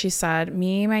Sophia. She said,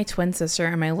 me, my twin sister,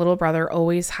 and my little brother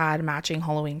always had matching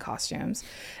Halloween costumes.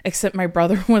 Except my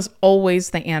brother was always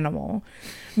the animal.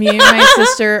 Me and my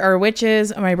sister are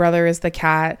witches. My brother is the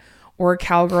cat. We're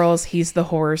cowgirls. He's the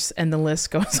horse. And the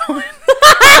list goes on.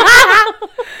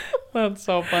 That's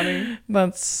so funny.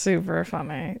 That's super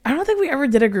funny. I don't think we ever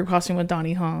did a group costume with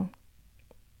Donnie, huh?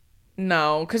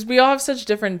 No, because we all have such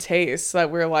different tastes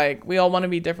that we're like, we all want to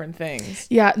be different things.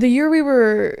 Yeah, the year we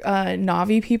were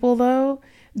Na'vi people, though,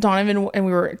 Donovan, and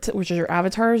we were, which is your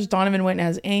avatars, Donovan went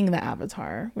as Aang the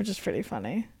Avatar, which is pretty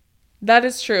funny. That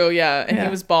is true, yeah. And he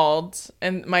was bald,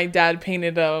 and my dad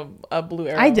painted a blue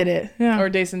arrow. I did it, yeah. Or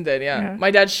Dason did, yeah. My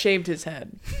dad shaved his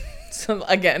head. So,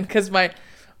 again, because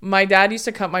my dad used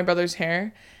to cut my brother's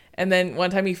hair, and then one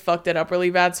time he fucked it up really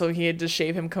bad, so he had to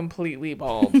shave him completely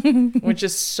bald, which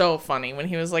is so funny when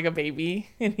he was like a baby,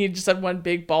 and he just had one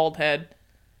big bald head.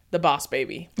 The boss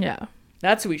baby. Yeah.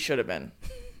 That's who he should have been.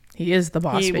 He is the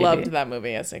boss baby. He loved that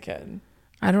movie as a kid.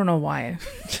 I don't know why.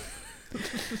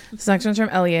 This next one's from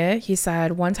Elliot. He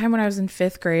said, one time when I was in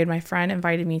 5th grade, my friend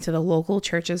invited me to the local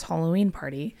church's Halloween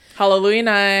party. Hallelujah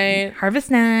night. Harvest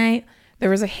night. There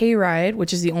was a hayride,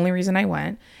 which is the only reason I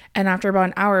went. And after about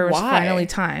an hour, it was finally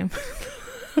time.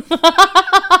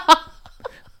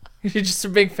 You're just a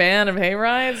big fan of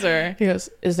hayrides, or? He goes,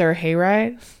 is there a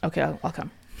hayride? Okay, I'll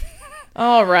come.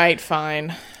 All right,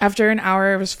 fine. After an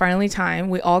hour, it was finally time.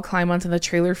 We all climbed onto the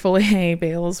trailer full of hay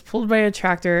bales, pulled by a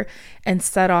tractor, and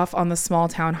set off on the small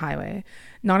town highway.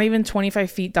 Not even 25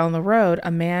 feet down the road,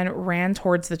 a man ran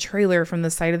towards the trailer from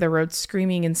the side of the road,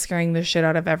 screaming and scaring the shit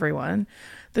out of everyone.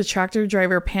 The tractor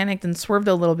driver panicked and swerved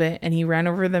a little bit, and he ran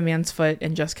over the man's foot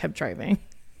and just kept driving.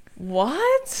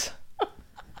 What?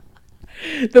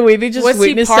 The way they just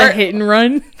witnessed a hit and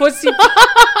run. Was he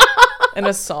an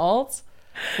assault?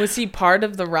 Was he part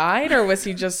of the ride, or was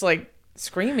he just like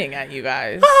screaming at you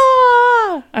guys?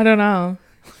 Ah! I don't know.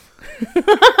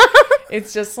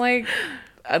 It's just like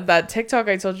that TikTok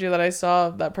I told you that I saw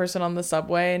of that person on the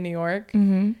subway in New York.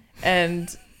 Mm-hmm.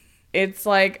 And it's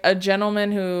like a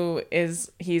gentleman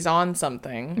he's on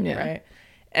something, Yeah. right?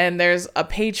 And there's a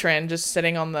patron just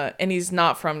sitting and he's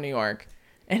not from New York.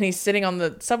 And he's sitting on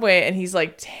the subway and he's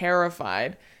like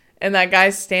terrified. And that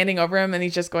guy's standing over him and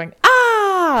he's just going,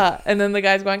 ah! And then the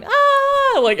guy's going,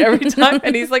 ah! Like every time.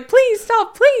 And he's like, please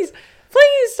stop, please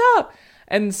stop.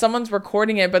 And someone's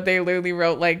recording it, but they literally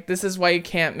wrote like, this is why you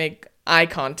can't make eye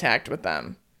contact with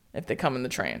them if they come in the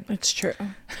train. It's true.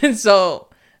 And so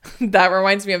that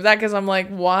reminds me of that because I'm like,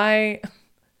 why?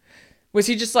 Was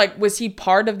he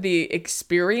part of the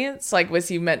experience? Like, was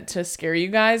he meant to scare you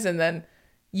guys and then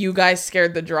you guys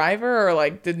scared the driver, or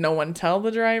like, did no one tell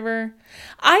the driver?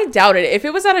 I doubt it. If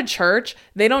it was at a church,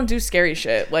 they don't do scary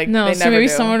shit. Like, No, they so never maybe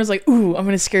do. someone was like, ooh, I'm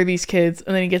going to scare these kids.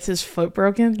 And then he gets his foot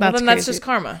broken. Well, then that's crazy. just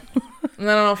karma. And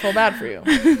then I don't feel bad for you.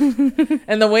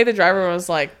 And the way the driver was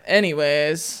like,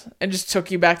 anyways, and just took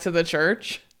you back to the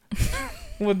church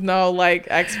with no like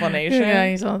explanation.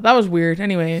 Yeah, that was weird.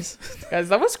 Anyways. Guys,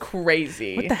 that was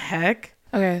crazy. What the heck?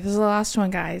 Okay, this is the last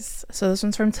one, guys. So this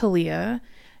one's from Talia.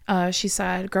 She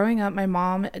said, growing up, my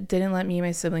mom didn't let me and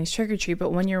my siblings trick-or-treat,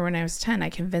 but one year when I was 10, I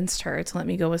convinced her to let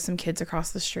me go with some kids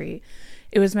across the street.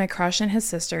 It was my crush and his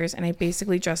sisters, and I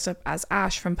basically dressed up as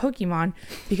Ash from Pokemon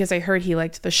because I heard he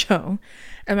liked the show.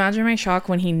 Imagine my shock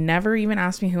when he never even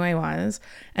asked me who I was,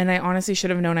 and I honestly should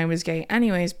have known I was gay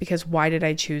anyways, because why did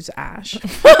I choose Ash?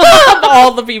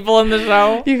 All the people in the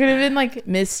show. You could have been like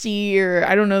Misty, or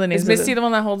I don't know the names. Is Misty the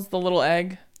one that holds the little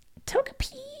egg?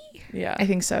 Togepi. Yeah. I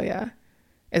think so, yeah.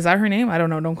 Is that her name? I don't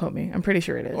know. Don't quote me. I'm pretty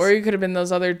sure it is. Or you could have been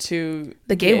those other two.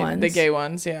 The gay ones. The gay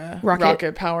ones, yeah.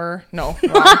 Rocket Power. No.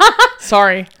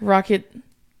 Sorry. Rocket.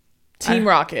 Team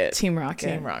Rocket. Team Rocket.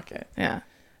 Team Rocket. Yeah.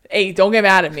 Hey, don't get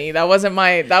mad at me. That wasn't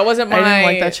my I didn't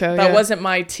like that show. That yeah. wasn't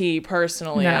my tea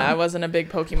personally. No. I wasn't a big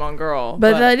Pokemon girl.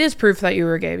 But that is proof that you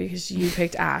were gay because you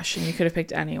picked Ash and you could have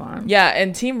picked anyone. Yeah,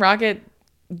 and Team Rocket,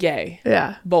 gay.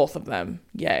 Yeah. Both of them,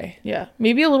 gay. Yeah.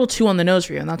 Maybe a little too on the nose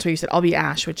for you, and that's why you said I'll be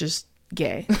Ash, which is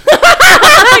gay.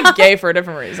 Gay for a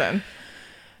different reason.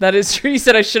 That is true. You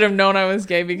said I should have known I was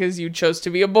gay because you chose to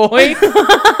be a boy.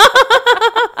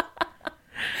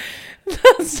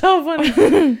 That's so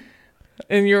funny.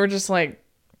 And you were just like,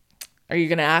 are you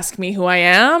going to ask me who I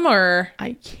am, or?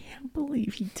 I can't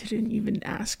believe he didn't even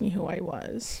ask me who I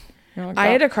was. Like, I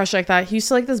had a crush like that. He used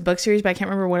to like this book series, but I can't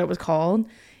remember what it was called.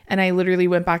 And I literally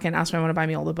went back and asked my mom to buy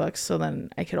me all the books so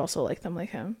then I could also like them like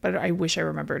him. But I wish I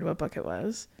remembered what book it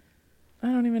was. I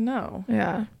don't even know.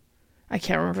 Yeah. I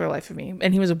can't remember for the life of me.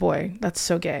 And he was a boy. That's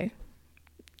so gay.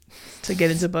 To get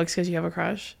into books because you have a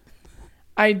crush.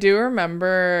 I do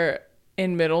remember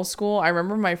in middle school, I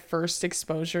remember my first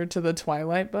exposure to the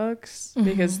Twilight books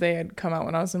because they had come out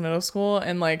when I was in middle school.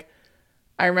 And like,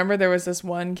 I remember there was this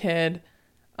one kid,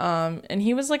 and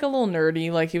he was like a little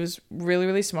nerdy. Like he was really,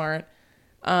 really smart.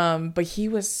 But he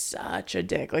was such a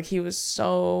dick. Like he was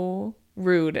so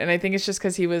rude. And I think it's just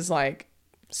because he was like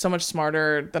so much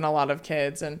smarter than a lot of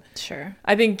kids. And Sure.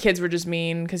 I think kids were just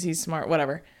mean because he's smart,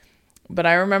 whatever. But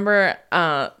I remember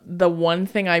the one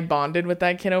thing I bonded with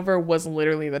that kid over was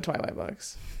literally the Twilight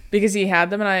books because he had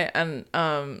them,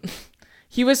 and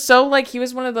he was so like, he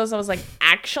was one of those that was like,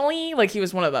 actually, like he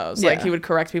was one of those, like he would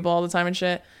correct people all the time and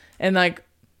shit. And like,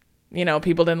 you know,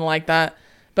 people didn't like that.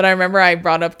 But I remember I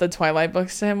brought up the Twilight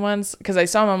books to him once because I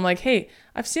saw him. I'm like, hey,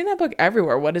 I've seen that book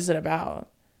everywhere. What is it about?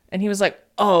 And he was like,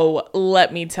 oh,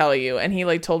 let me tell you. And he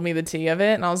like told me the tea of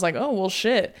it. And I was like, oh, well,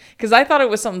 shit. Because I thought it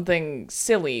was something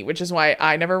silly, which is why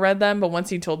I never read them. But once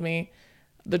he told me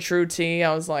the true tea,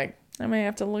 I was like, I may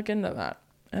have to look into that.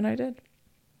 And I did.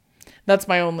 That's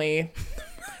my only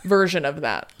version of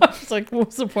that. I was like,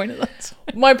 what's the point of that?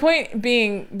 My point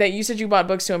being that you said you bought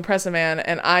books to impress a man.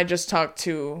 And I just talked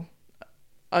to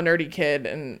a nerdy kid.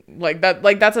 And like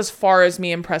that's as far as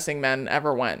me impressing men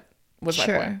ever went, was my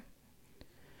point.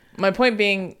 My point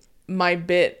being, my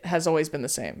bit has always been the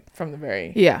same from the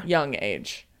very young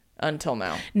age until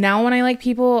now. Now when I like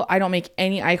people, I don't make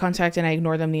any eye contact and I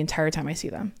ignore them the entire time I see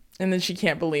them. And then she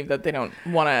can't believe that they don't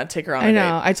want to take her on a date. I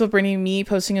know. I told Brittany, me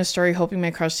posting a story hoping my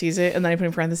crush sees it, and then I put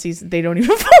in parentheses, they don't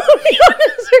even follow me on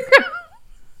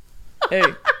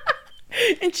Instagram.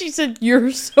 Hey. And she said,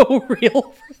 you're so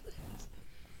real.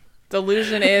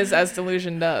 Delusion is as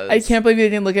delusion does. I can't believe they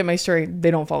didn't look at my story.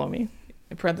 They don't follow me.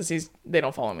 In parentheses, they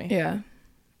don't follow me. Yeah.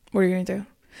 What are you going to do?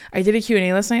 I did a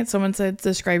Q&A last night. Someone said,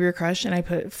 describe your crush. And I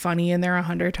put funny in there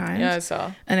 100 times. Yeah, I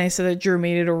saw. And I said that Drew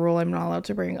made it a rule I'm not allowed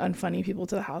to bring unfunny people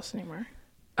to the house anymore.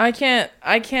 I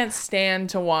can't stand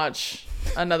to watch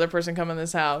another person come in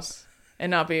this house and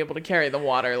not be able to carry the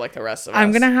water like the rest of us.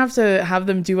 I'm gonna have to have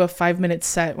them do a 5-minute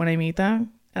set when I meet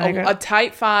them. And A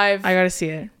tight 5. I gotta see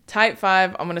it. Tight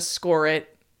 5. I'm gonna score it.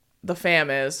 The fam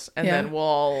is, and then we'll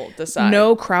all decide.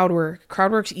 No crowd work.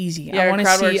 Crowd work's easy. Yeah, I want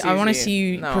to easy. see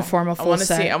you perform a full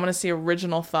set. I want to see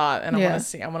original thought, and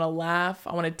I want to laugh.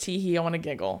 I want to tee-hee. I want to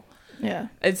giggle. Yeah.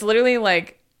 It's literally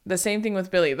like the same thing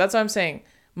with Billy. That's what I'm saying.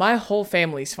 My whole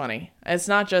family's funny. It's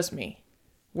not just me.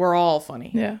 We're all funny.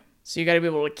 Yeah. So you got to be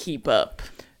able to keep up.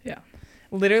 Yeah.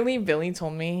 Literally, Billy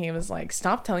told me, he was like,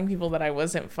 stop telling people that I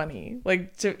wasn't funny.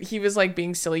 Like, he was like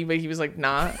being silly, but he was like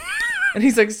not. And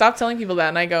he's like, stop telling people that.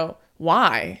 And I go,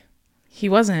 why? He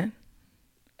wasn't.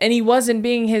 And he wasn't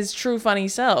being his true funny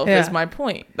self, is my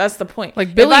point. That's the point.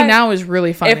 Like, Billy now is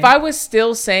really funny. If I was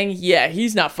still saying, yeah,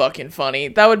 he's not fucking funny,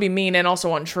 that would be mean and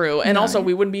also untrue. And also,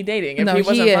 we wouldn't be dating if he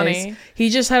wasn't funny. He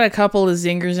just had a couple of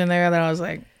zingers in there that I was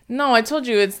like... No, I told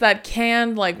you, it's that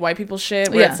canned, like, white people shit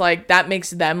where it's like, that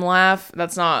makes them laugh.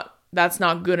 That's not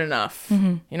good enough.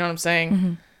 Mm-hmm. You know what I'm saying?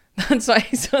 Mm-hmm. That's why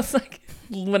so it's like,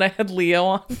 when I had Leo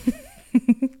on...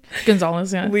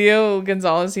 Gonzalez, yeah. Leo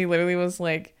Gonzalez, he literally was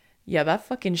like, yeah, that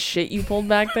fucking shit you pulled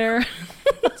back there.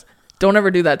 Don't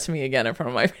ever do that to me again in front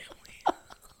of my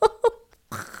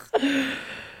family.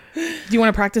 Do you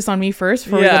want to practice on me first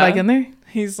before we go back in there?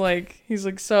 He's like,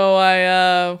 so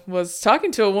I was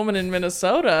talking to a woman in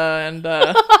Minnesota and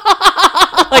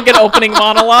like an opening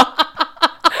monologue.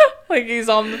 Like he's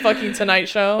on the fucking Tonight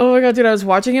Show. Oh my god, dude! I was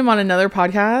watching him on another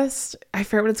podcast. I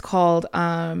forget what it's called.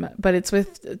 But it's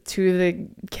with 2 of the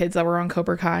kids that were on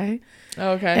Cobra Kai.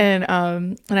 Okay.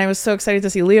 And I was so excited to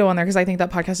see Leo on there because I think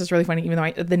that podcast is really funny, even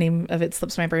though the name of it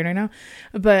slips my brain right now.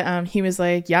 But he was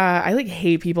like, "Yeah, I like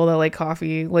hate people that like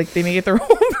coffee. Like they make it their own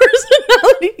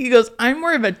personality." He goes, "I'm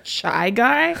more of a chai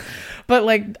guy." But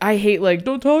like I hate like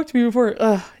don't talk to me before.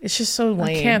 Ugh, it's just so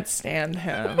lame. I can't stand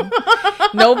him.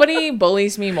 Nobody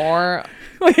bullies me more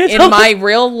in my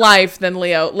real life than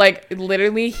Leo. Like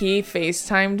literally, he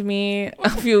FaceTimed me a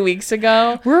few weeks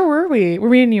ago. Where were we? Were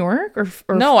we in New York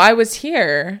or no? I was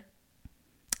here.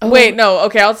 Oh. Wait, no.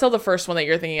 Okay, I'll tell the first one that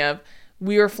you're thinking of.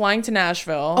 We were flying to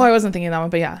Nashville. Oh, I wasn't thinking of that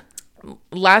one, but yeah.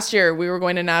 Last year we were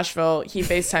going to Nashville. He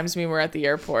FaceTimes me. We're at the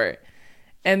airport.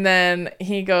 And then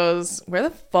he goes, where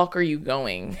the fuck are you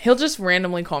going? He'll just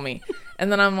randomly call me.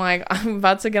 And then I'm like, I'm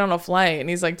about to get on a flight. And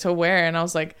he's like, to where? And I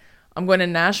was like, I'm going to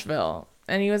Nashville.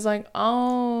 And he was like,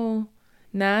 oh,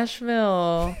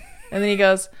 Nashville. And then he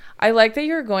goes, I like that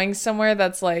you're going somewhere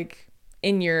that's like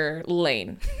in your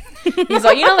lane. He's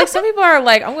like, like some people are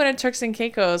like, I'm going to Turks and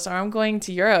Caicos or I'm going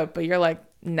to Europe. But you're like,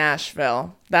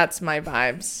 Nashville. That's my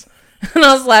vibes. And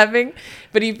I was laughing,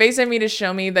 but he FaceTimed me to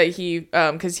show me that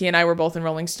because he and I were both in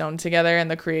Rolling Stone together in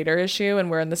the creator issue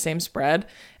and we're in the same spread.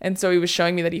 And so he was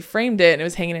showing me that he framed it and it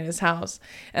was hanging in his house.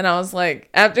 And I was like,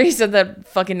 after he said that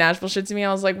fucking Nashville shit to me,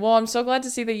 I was like, well, I'm so glad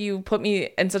to see that you put me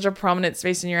in such a prominent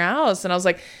space in your house. And I was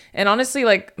like, and honestly,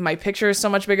 like my picture is so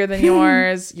much bigger than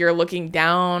yours. You're looking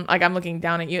down, like I'm looking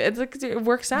down at you. It's like, it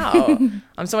works out.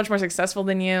 I'm so much more successful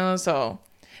than you. So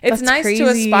it's nice to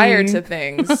aspire to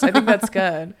things. I think that's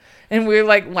good. And we were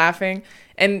like laughing.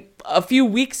 And a few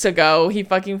weeks ago, he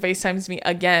fucking FaceTimes me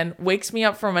again, wakes me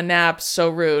up from a nap. So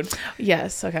rude.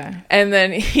 Yes. Okay. And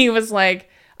then he was like,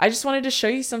 I just wanted to show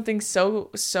you something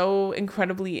so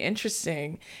incredibly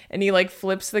interesting. And he like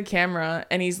flips the camera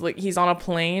and he's on a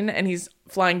plane and he's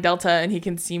flying Delta and he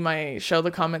can see my show, the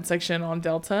comment section on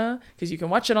Delta because you can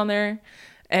watch it on there.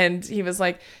 And he was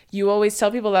like, you always tell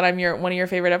people that I'm one of your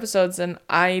favorite episodes and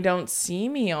I don't see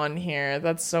me on here.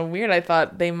 That's so weird. I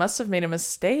thought they must have made a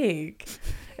mistake.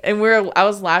 And I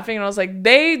was laughing and I was like,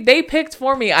 they picked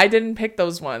for me. I didn't pick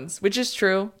those ones, which is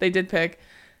true. They did pick.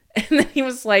 And then he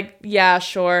was like, yeah,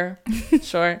 sure.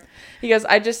 He goes,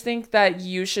 I just think that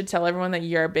you should tell everyone that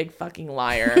you're a big fucking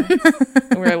liar.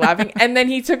 And we were laughing. And then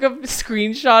he took a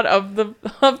screenshot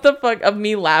of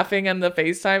me laughing on the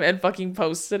FaceTime and fucking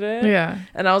posted it. Yeah.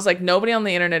 And I was like, nobody on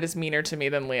the internet is meaner to me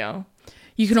than Leo.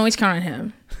 You can always count on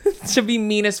him. To be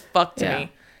mean as fuck to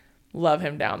me. Love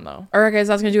him down though. All right, guys,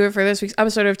 that's gonna do it for this week's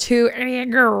episode of Two Idiot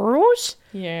Girls.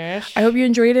 Yes. I hope you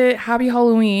enjoyed it. Happy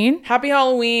Halloween. Happy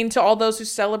Halloween to all those who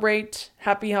celebrate.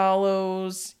 Happy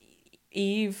Hallows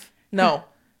Eve. No.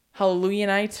 Hallelujah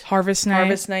night. Harvest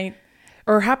night.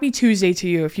 Or happy Tuesday to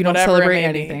you if you don't celebrate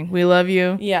anything. We love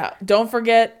you. Yeah. Don't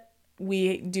forget,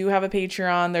 we do have a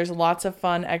Patreon. There's lots of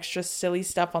fun, extra silly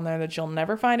stuff on there that you'll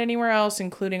never find anywhere else,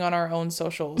 including on our own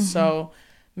socials. Mm-hmm. So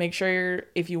make sure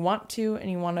if you want to and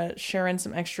you want to share in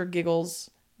some extra giggles,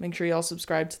 make sure you all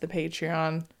subscribe to the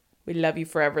Patreon. We We love you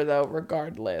forever, though,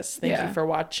 regardless. Thank Yeah. you for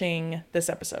watching this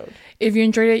episode. If you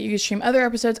enjoyed it, you can stream other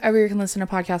episodes everywhere you can listen to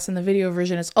podcasts, and the video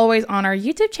version is always on our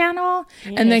YouTube channel.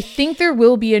 And I Yes. think there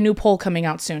will be a new poll coming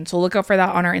out soon, so look out for that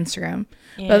on our Instagram.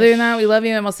 But other than that, we love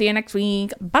you, and we'll see you next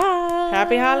week. Bye.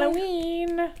 Happy Halloween.